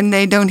 And then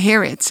they don't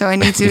hear it, so I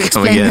need to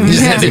explain them. No,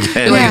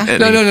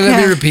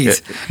 let me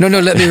repeat. No,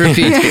 let me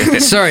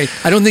repeat. Sorry,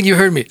 I don't think you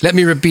heard me. Let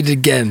me repeat it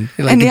again.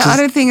 And the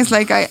other thing is,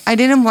 like, I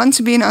didn't want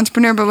to be an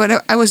entrepreneur,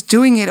 but I was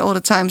doing it all the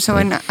time. So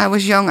when I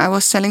was young, I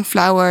was selling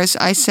flowers.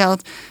 I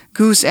sold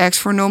goose eggs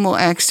for normal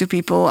eggs to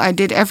people. I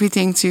did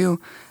everything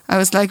I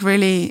was like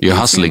really... You're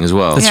hustling as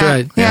well. That's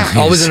right. Yeah.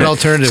 Always an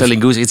alternative. Selling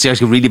goose, it's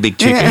actually a really big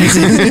chicken.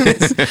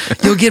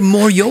 You'll get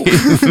more yolk.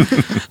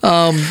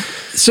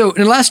 So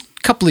in the last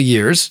couple of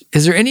years,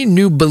 is there any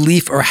new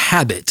belief or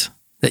habit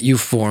that you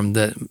formed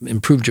that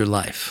improved your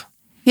life?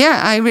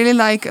 Yeah, I really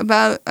like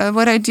about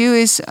what I do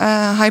is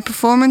high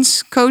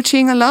performance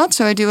coaching a lot.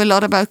 So I do a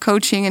lot about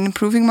coaching and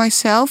improving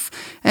myself.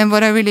 And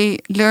what I really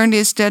learned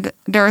is that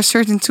there are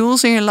certain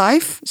tools in your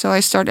life. So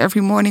I start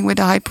every morning with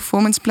a high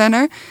performance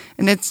planner.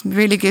 And that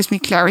really gives me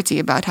clarity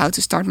about how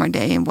to start my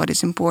day and what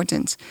is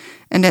important.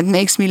 And that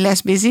makes me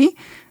less busy.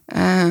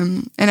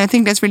 And I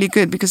think that's really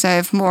good because I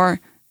have more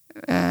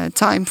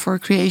time for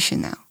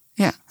creation now.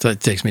 Yeah. So it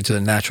takes me to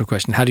the natural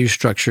question. How do you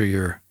structure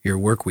your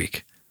work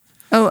week?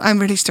 Oh, I'm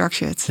really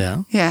structured.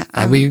 Yeah? Yeah.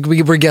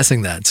 We're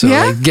guessing that. So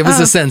give us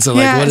a sense of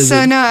what is it?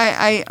 So no,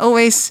 I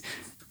always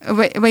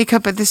wake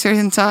up at a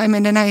certain time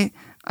and then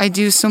I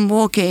do some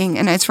walking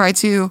and I try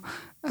to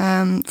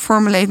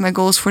formulate my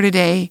goals for the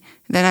day.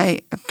 Then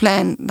I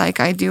plan, like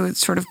I do a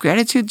sort of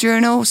gratitude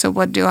journal. So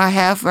what do I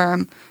have where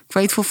I'm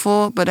grateful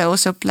for? But I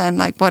also plan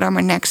like what are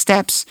my next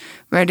steps?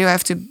 Where do I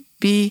have to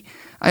be?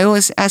 I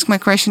always ask my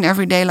question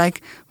every day,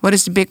 like what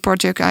is the big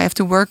project I have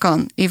to work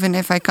on, even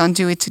if I can't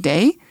do it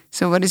today?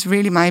 So what is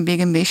really my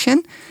big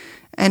ambition?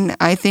 And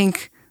I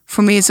think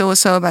for me, it's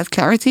also about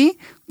clarity.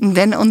 And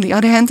then on the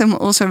other hand, I'm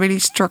also really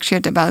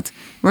structured about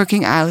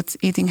working out,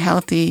 eating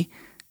healthy.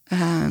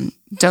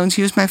 Don't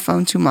use my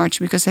phone too much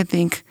because I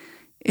think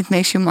it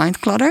makes your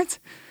mind cluttered.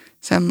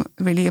 So I'm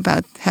really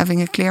about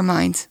having a clear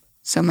mind.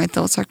 So my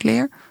thoughts are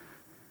clear.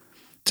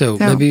 So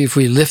maybe if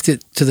we lift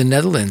it to the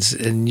Netherlands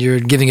and you're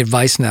giving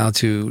advice now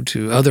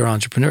to other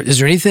entrepreneurs, is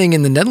there anything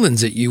in the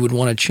Netherlands that you would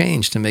want to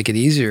change to make it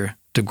easier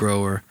to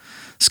grow or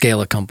scale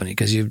a company?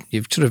 Because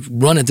you've sort of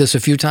run at this a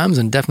few times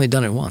and definitely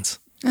done it once.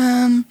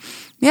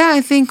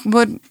 I think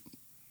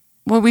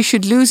what we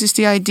should lose is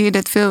the idea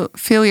that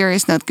failure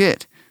is not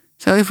good.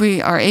 So if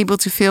we are able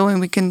to fail and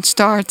we can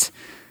start,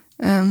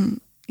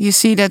 you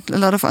see that a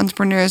lot of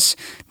entrepreneurs,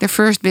 their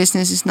first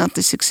business is not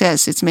the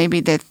success. It's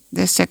maybe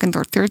their second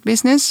or third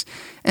business.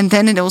 And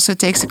then it also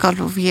takes a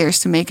couple of years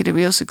to make it a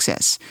real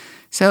success.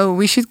 So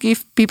we should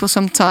give people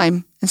some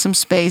time and some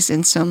space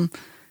and some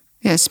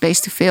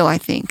space to fail, I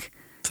think.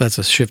 So that's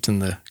a shift in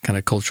the kind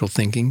of cultural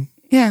thinking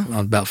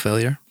about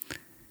failure.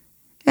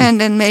 And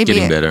then maybe...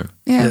 Getting better.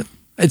 Yeah.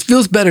 It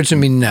feels better to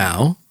me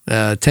now,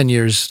 10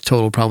 years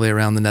total probably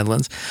around the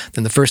Netherlands,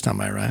 than the first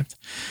time I arrived.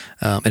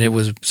 And it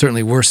was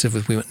certainly worse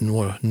if we went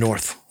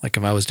north. Like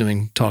if I was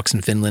doing talks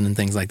in Finland and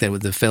things like that,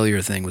 with the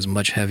failure thing was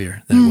much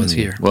heavier than it was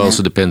here. Well, it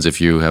also depends if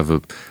you have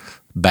a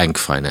bank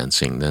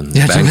financing, then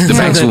the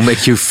banks will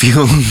make you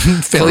feel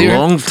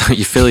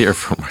failure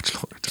for much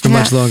longer.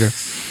 Much longer.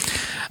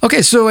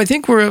 Okay, so I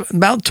think we're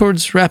about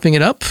towards wrapping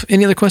it up.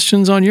 Any other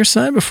questions on your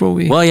side before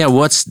we? Well, yeah.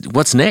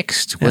 What's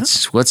next?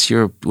 What's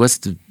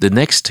the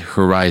next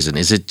horizon?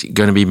 Is it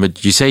going to be?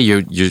 You say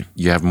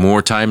you have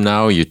more time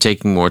now. You're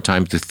taking more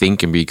time to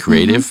think and be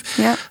creative.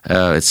 Yeah.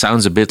 It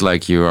sounds a bit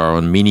like you are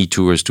on mini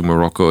tours to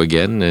Morocco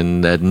again,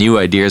 and that new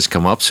ideas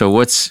come up. So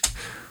what's?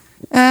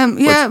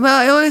 Well,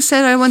 I always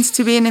said I wanted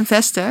to be an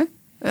investor,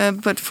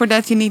 but for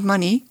that you need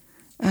money.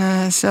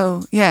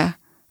 So yeah.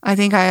 I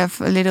think I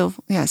have a little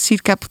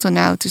seed capital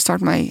now to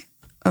start my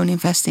own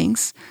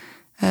investings.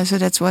 So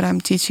that's what I'm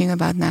teaching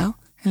about now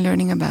and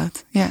learning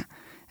about. Yeah.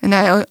 And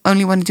I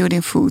only want to do it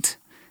in food.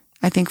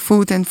 I think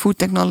food and food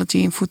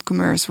technology and food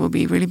commerce will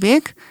be really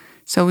big.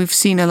 So we've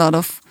seen a lot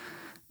of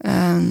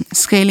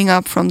scaling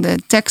up from the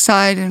tech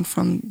side and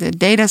from the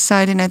data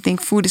side. And I think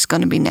food is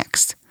going to be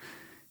next.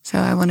 So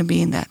I want to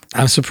be in that.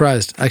 I'm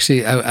surprised.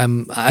 Actually,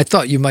 I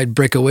thought you might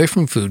break away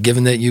from food,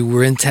 given that you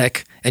were in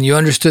tech and you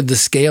understood the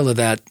scale of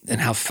that and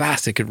how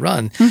fast it could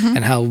run,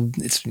 and how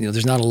it's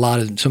there's not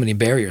so many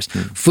barriers.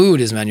 Food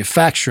is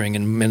manufacturing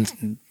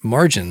and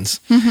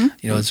margins.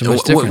 It's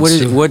much different.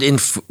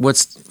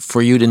 What's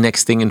for you the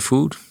next thing in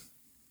food?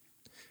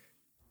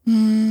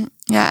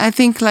 I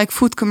think like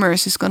food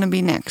commerce is going to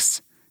be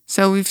next.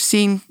 So we've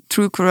seen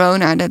through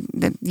Corona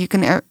that you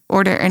can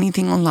order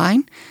anything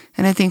online.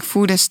 And I think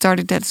food has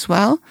started that as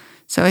well.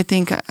 So I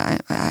think I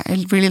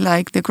really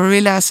like the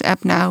Gorillas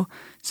app now.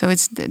 So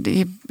it's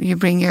you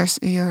bring your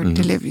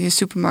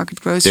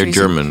supermarket groceries. They're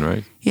German,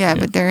 right? Yeah,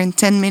 but they're in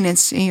 10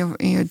 minutes in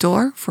your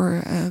door for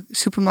a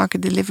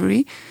supermarket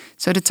delivery.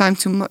 So the time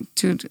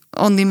to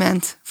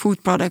on-demand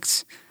food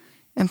products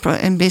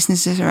and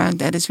businesses around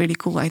that is really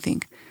cool, I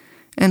think.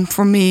 And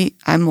for me,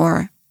 I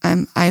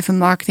have a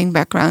marketing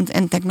background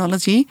and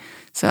technology,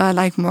 so I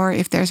like more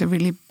if there's a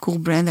really cool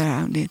brand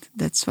around it.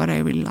 That's what I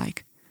really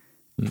like.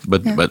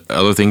 But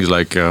other things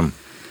like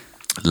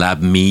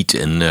lab meat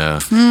and or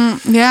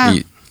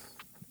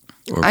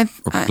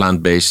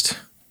plant-based.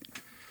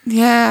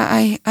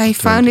 Yeah, I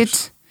found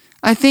it.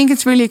 I think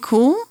it's really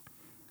cool,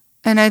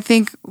 and I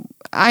think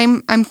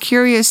I'm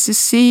curious to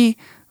see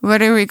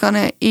whether we're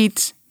gonna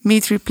eat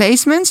meat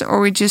replacements or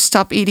we just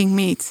stop eating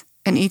meat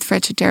and eat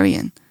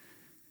vegetarian.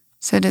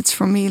 So that's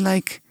for me,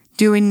 like,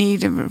 do we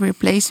need a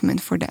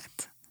replacement for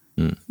that?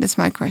 That's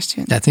my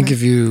question. I think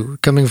if you,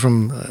 coming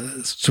from,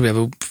 so we have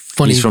a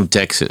funny... He's from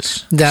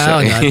Texas.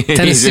 No,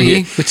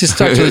 Tennessee, which is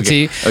starts with a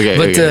T. Okay,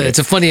 it's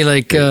a funny,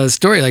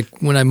 story.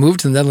 Like, when I moved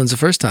to the Netherlands the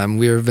first time,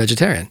 we were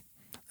vegetarian.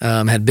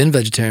 Had been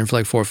vegetarian for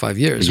like 4 or 5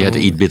 years. You had to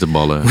eat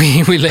bitterballen.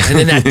 And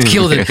then that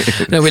killed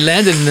it. No, we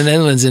landed in the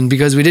Netherlands, and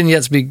because we didn't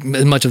yet speak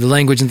much of the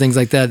language and things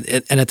like that,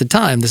 and at the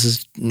time, this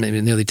is maybe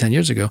nearly 10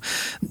 years ago,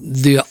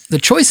 the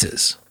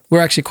choices were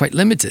actually quite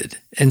limited.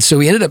 And so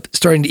we ended up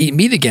starting to eat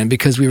meat again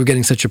because we were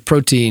getting such a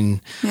protein,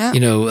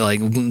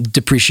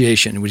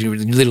 depreciation. We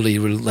literally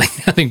were like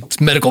having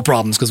medical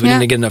problems because we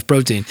didn't get enough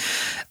protein.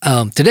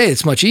 Today,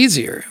 it's much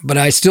easier. But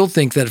I still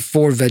think that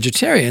for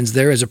vegetarians,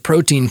 there is a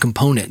protein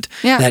component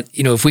that,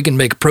 if we can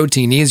make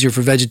protein easier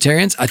for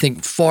vegetarians, I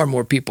think far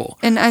more people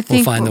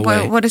will find the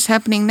way. What is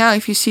happening now,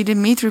 if you see the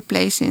meat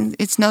replacing,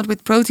 it's not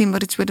with protein,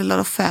 but it's with a lot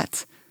of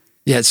fat.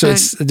 Yeah, so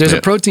there's a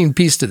protein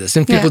piece to this,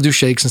 and people do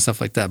shakes and stuff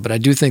like that. But I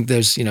do think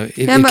there's, in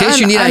case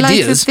you need I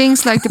ideas. like the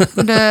things like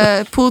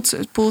the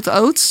pulled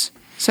oats.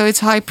 So it's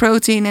high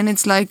protein and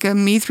it's like a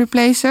meat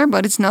replacer,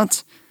 but it's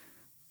not.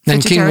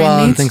 And quinoa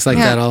meat. And things like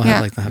that all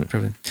have like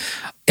that.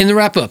 In the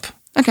wrap up,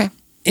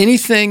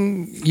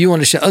 anything you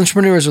want to share?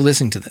 Entrepreneurs are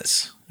listening to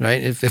this,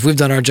 right? If we've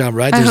done our job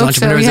right, there's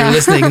entrepreneurs that are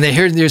listening and they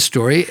hear your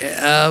story.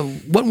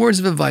 What words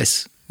of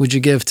advice would you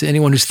give to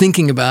anyone who's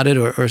thinking about it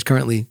or is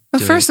currently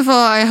doing first of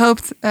all, I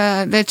hoped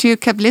that you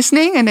kept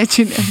listening and that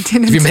you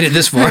didn't... If you made it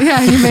this far.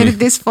 Yeah, you made it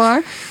this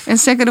far. And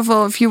second of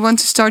all, if you want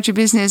to start your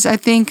business, I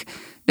think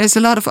there's a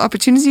lot of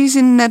opportunities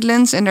in the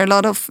Netherlands and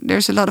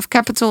there's a lot of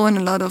capital and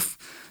a lot of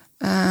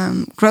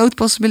growth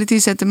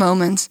possibilities at the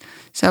moment.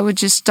 So I would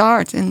just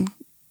start and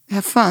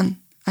have fun.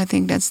 I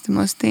think that's the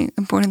most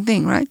important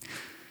thing, right?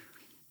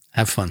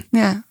 Have fun.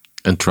 Yeah.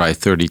 And try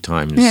 30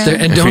 times. Yeah.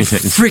 And don't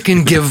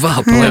freaking give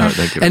up.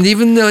 And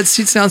even though it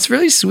sounds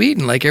really sweet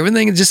and like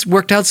everything just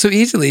worked out so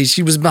easily,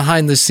 she was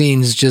behind the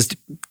scenes just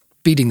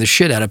beating the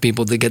shit out of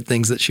people to get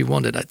things that she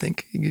wanted, I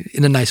think,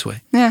 in a nice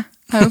way. Yeah,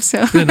 I hope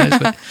so. In a nice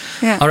way.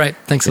 Yeah. All right.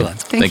 Thanks a lot.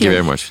 Thank you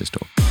very much for this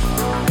talk.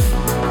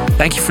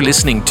 Thank you for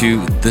listening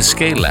to The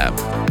Scale Lab,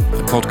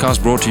 a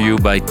podcast brought to you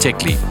by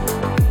TechLeap.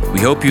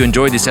 We hope you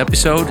enjoyed this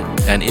episode,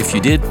 and if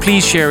you did,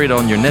 please share it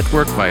on your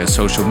network via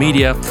social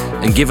media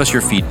and give us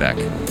your feedback.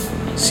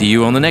 See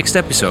you on the next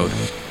episode.